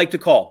event you'd like to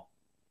call.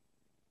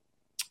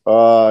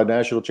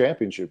 National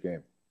championship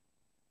game.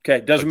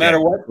 Okay. Doesn't matter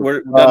what.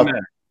 Doesn't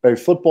matter. A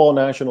football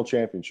national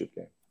championship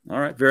game. All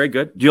right. Very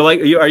good.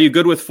 Are you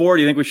good with 4?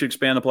 Do you think we should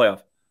expand the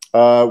playoff?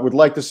 Would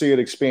like to see it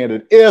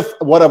expanded.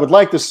 What I would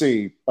like to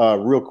see,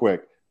 real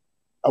quick,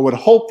 I would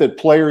hope that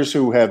players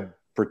who have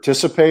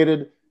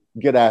participated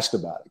get asked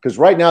about it. Because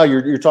right now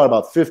you're talking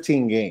about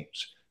 15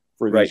 games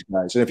for these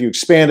guys. And if you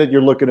expand it,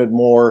 you're looking at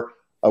more.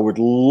 I would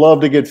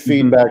love to get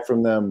feedback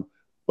from them.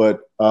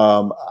 But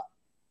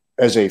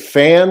as a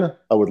fan,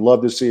 I would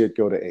love to see it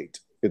go to 8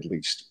 at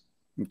least.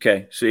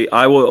 Okay. See,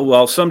 I will.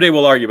 Well, someday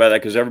we'll argue about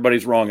that because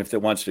everybody's wrong if they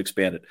wants to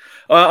expand it.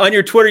 On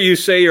your Twitter, you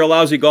say you're a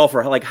lousy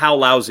golfer. Like, how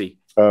lousy?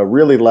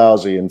 Really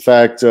lousy. In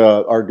fact,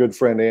 our good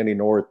friend Andy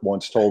North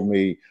once told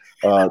me,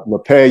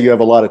 LePay, you have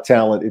a lot of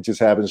talent. It just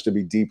happens to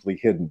be deeply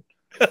hidden.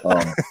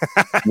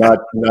 Not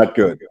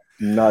good.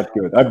 Not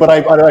good. But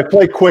I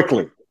play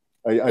quickly.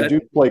 I do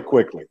play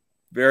quickly.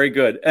 Very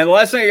good. And the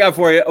last thing I got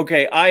for you.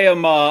 Okay,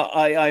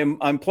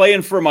 I'm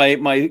playing for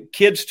my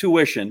kids'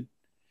 tuition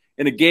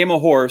in a game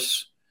of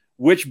horse.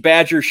 Which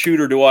Badger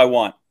shooter do I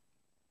want?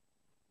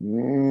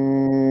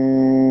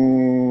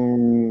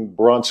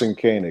 Bronson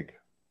Koenig.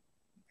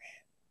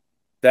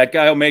 That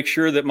guy will make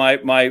sure that my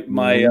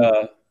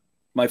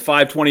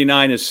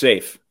 529 is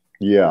safe.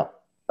 Yeah,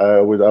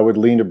 I would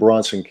lean to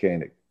Bronson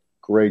Koenig.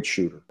 Great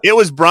shooter. It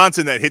was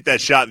Bronson that hit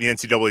that shot in the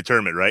NCAA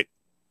tournament, right?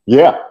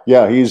 Yeah.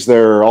 He's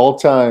their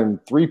all-time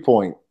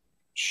 3-point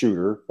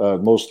shooter,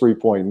 most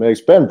 3-point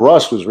makes. Ben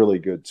Brust was really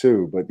good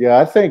too. But yeah,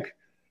 I think,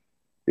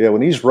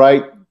 when he's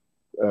right,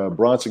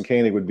 Bronson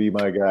Koenig would be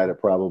my guy to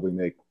probably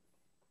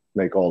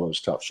make all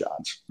those tough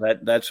shots.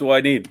 That's who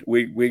I need.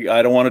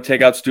 I don't want to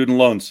take out student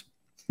loans.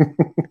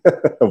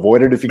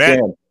 Avoid it if you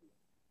can.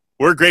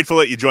 We're grateful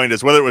that you joined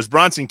us, whether it was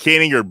Bronson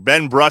Koenig or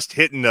Ben Brust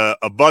hitting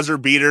a buzzer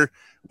beater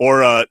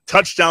or a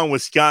touchdown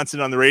Wisconsin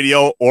on the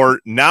radio,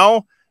 or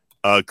now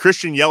a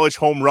Christian Yelich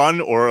home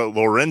run or a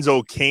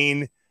Lorenzo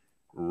Cain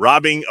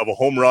robbing of a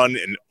home run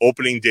in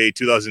opening day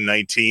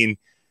 2019.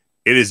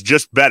 It is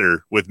just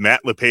better with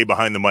Matt LePay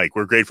behind the mic.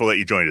 We're grateful that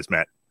you joined us,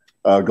 Matt.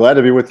 Glad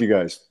to be with you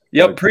guys.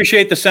 Yep,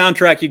 appreciate the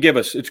soundtrack you give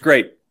us. It's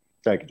great.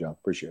 Thank you, John.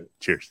 Appreciate it.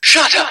 Cheers.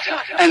 Shut up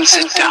and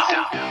sit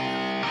down.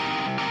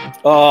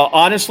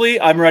 Honestly,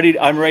 I'm ready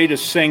to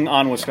sing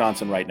on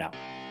Wisconsin right now.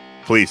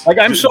 Please. Like,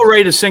 I'm so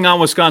ready to sing on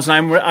Wisconsin.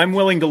 I'm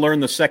willing to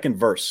learn the second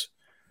verse.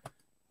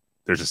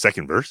 There's a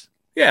second verse?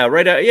 Yeah,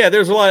 right.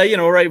 There's a lot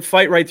of,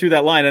 fight right through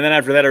that line. And then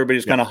after that, everybody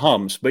just kind of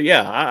hums. But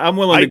yeah, I'm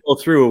willing to go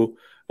through,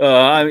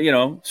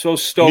 so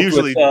stoked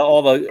with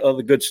all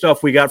the good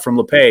stuff we got from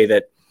LePay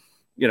that,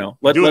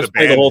 let's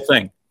play the whole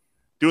thing.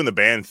 Doing the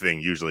band thing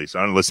usually, so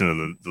I'm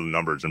listening to the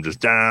numbers. I'm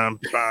just bum,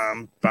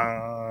 bum,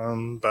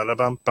 bum,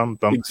 bum, bum,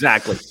 bum.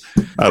 Exactly.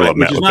 I love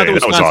Matt LePay. Which is not the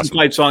Wisconsin awesome.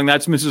 fight song.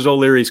 That's Mrs.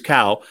 O'Leary's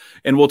cow,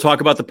 and we'll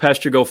talk about the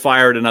Peshtigo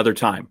fire at another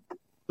time.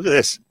 Look at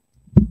this.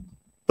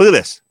 Look at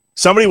this.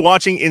 Somebody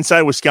watching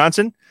Inside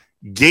Wisconsin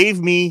gave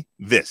me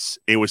this,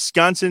 a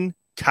Wisconsin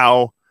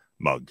cow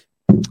mug.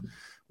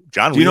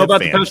 John, do you know about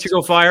the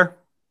Peshtigo fire?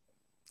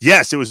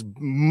 Yes, it was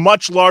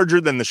much larger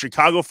than the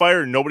Chicago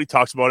fire, and nobody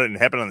talks about it, and it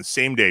happened on the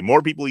same day.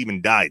 More people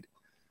even died.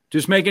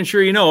 Just making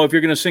sure if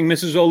you're going to sing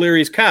Mrs.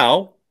 O'Leary's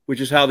cow,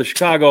 which is how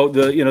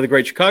the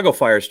Great Chicago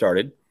Fire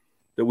started,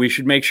 that we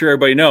should make sure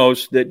everybody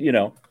knows that,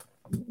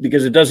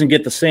 because it doesn't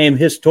get the same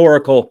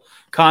historical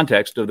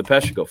context of the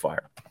Peshtigo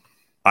fire.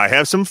 I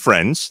have some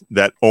friends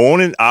that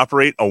own and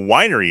operate a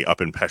winery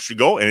up in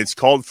Peshtigo, and it's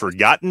called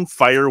Forgotten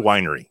Fire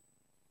Winery.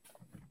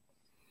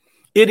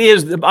 It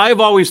is. I've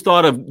always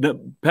thought of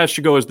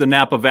Peshtigo as the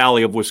Napa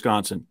Valley of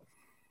Wisconsin.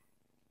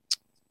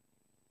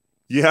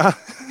 Yeah.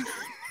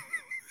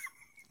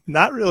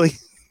 Not really.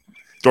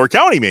 Door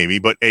County, maybe,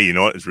 but hey, you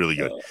know what? It's really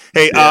good.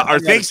 Hey, our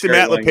thanks to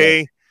Matt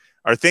LePay.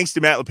 Our thanks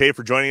to Matt LePay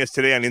for joining us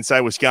today on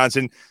Inside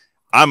Wisconsin.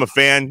 I'm a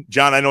fan.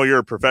 John, I know you're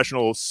a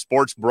professional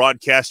sports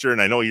broadcaster,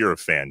 and I know you're a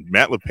fan.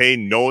 Matt LePay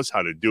knows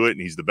how to do it,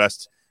 and he's the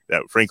best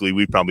that, frankly,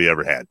 we've probably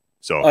ever had.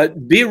 So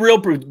be real,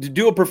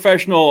 do a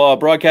professional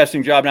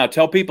broadcasting job now.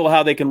 Tell people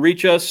how they can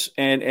reach us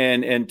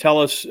and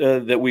tell us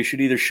that we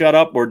should either shut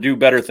up or do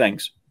better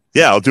things.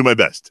 Yeah, I'll do my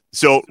best.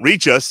 So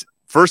reach us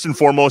first and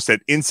foremost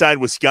at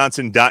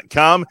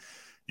InsideWisconsin.com.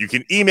 You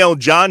can email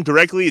John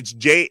directly. It's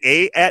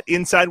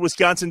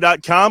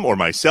JA@InsideWisconsin.com or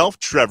myself,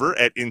 Trevor,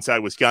 at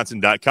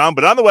InsideWisconsin.com.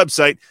 But on the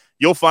website,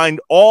 you'll find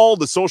all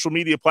the social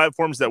media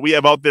platforms that we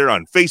have out there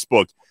on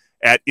Facebook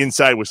at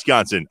Inside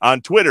Wisconsin,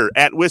 on Twitter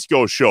at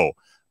Wisco Show,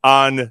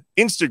 on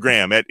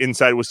Instagram at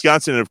Inside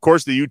Wisconsin, and of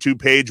course the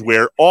YouTube page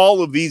where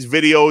all of these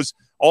videos,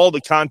 all the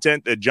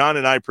content that John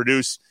and I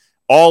produce,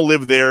 all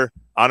live there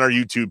on our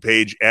YouTube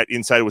page at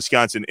Inside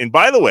Wisconsin. And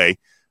by the way,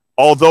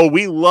 although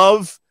we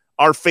love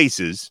our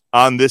faces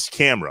on this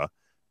camera,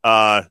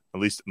 at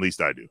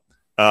least I do,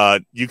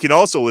 you can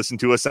also listen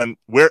to us on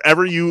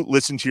wherever you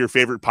listen to your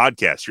favorite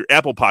podcasts, your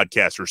Apple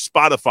Podcasts or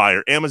Spotify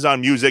or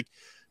Amazon Music,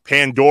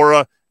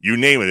 Pandora, you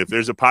name it. If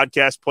there's a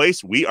podcast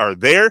place, we are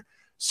there.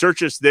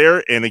 Search us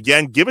there. And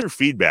again, give us your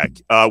feedback.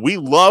 We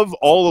love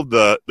all of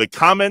the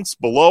comments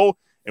below,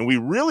 and we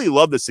really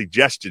love the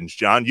suggestions,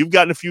 John. You've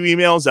gotten a few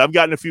emails. I've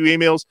gotten a few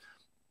emails.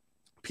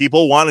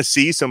 People want to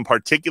see some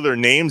particular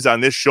names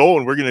on this show,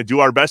 and we're going to do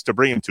our best to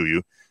bring them to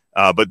you.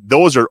 But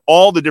those are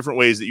all the different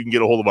ways that you can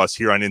get a hold of us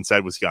here on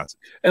Inside Wisconsin.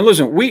 And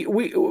listen, we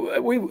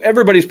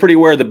everybody's pretty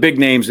aware of the big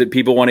names that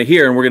people want to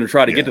hear, and we're going to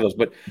try to get to those.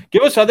 But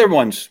give us other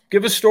ones.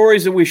 Give us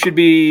stories that we should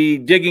be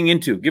digging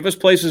into. Give us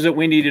places that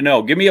we need to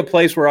know. Give me a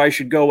place where I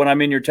should go when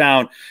I'm in your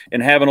town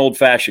and have an old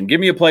fashioned.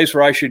 Give me a place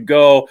where I should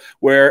go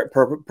where,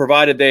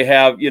 provided they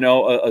have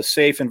a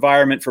safe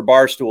environment for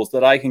bar stools,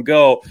 that I can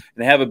go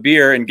and have a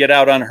beer and get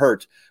out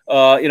unhurt.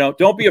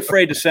 Don't be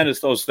afraid to send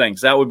us those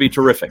things. That would be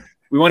terrific.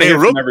 We want to hear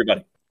from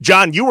everybody.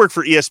 John, you work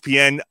for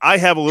ESPN. I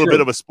have a little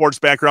bit of a sports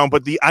background,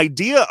 but the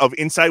idea of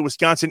Inside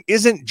Wisconsin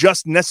isn't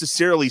just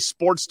necessarily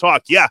sports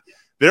talk. Yeah,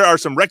 there are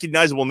some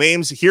recognizable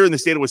names here in the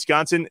state of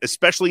Wisconsin,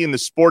 especially in the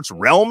sports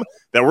realm,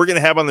 that we're going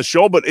to have on the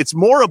show, but it's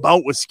more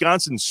about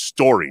Wisconsin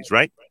stories,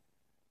 right?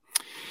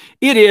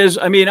 It is.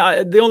 I mean,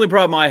 the only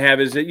problem I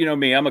have is that,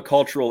 me, I'm a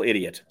cultural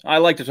idiot. I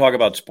like to talk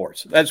about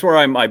sports. That's where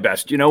I'm my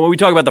best. When we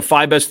talk about the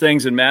 5 best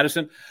things in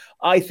Madison,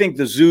 I think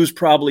the zoo's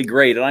probably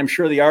great, and I'm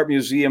sure the art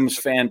museum's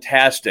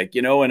fantastic,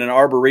 in an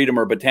arboretum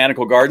or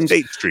botanical gardens.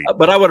 State Street.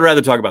 But I would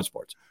rather talk about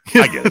sports.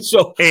 I get it.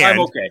 So I'm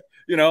okay,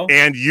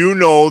 And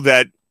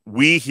that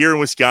we here in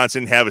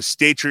Wisconsin have a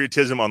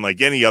patriotism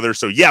unlike any other.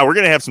 So, yeah, we're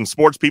going to have some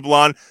sports people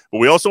on, but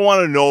we also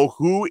want to know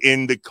who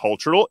in the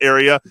cultural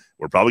area.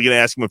 We're probably going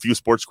to ask them a few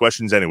sports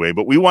questions anyway,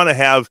 but we want to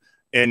have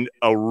and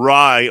a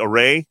large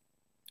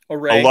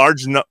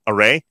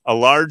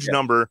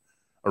number.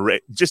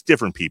 Just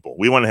different people.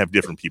 We want to have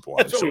different people on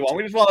That's the show. what we want.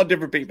 We just want to have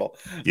different people.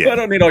 Yeah. I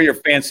don't need all your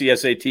fancy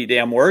SAT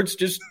damn words.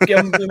 Just give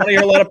them. We want to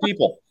hear a lot of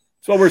people.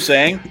 That's what we're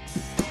saying.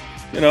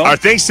 Our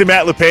thanks to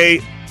Matt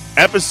LePay.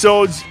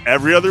 Episodes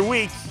every other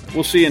week.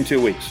 We'll see you in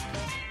 2 weeks.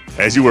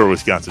 As you were,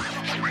 Wisconsin.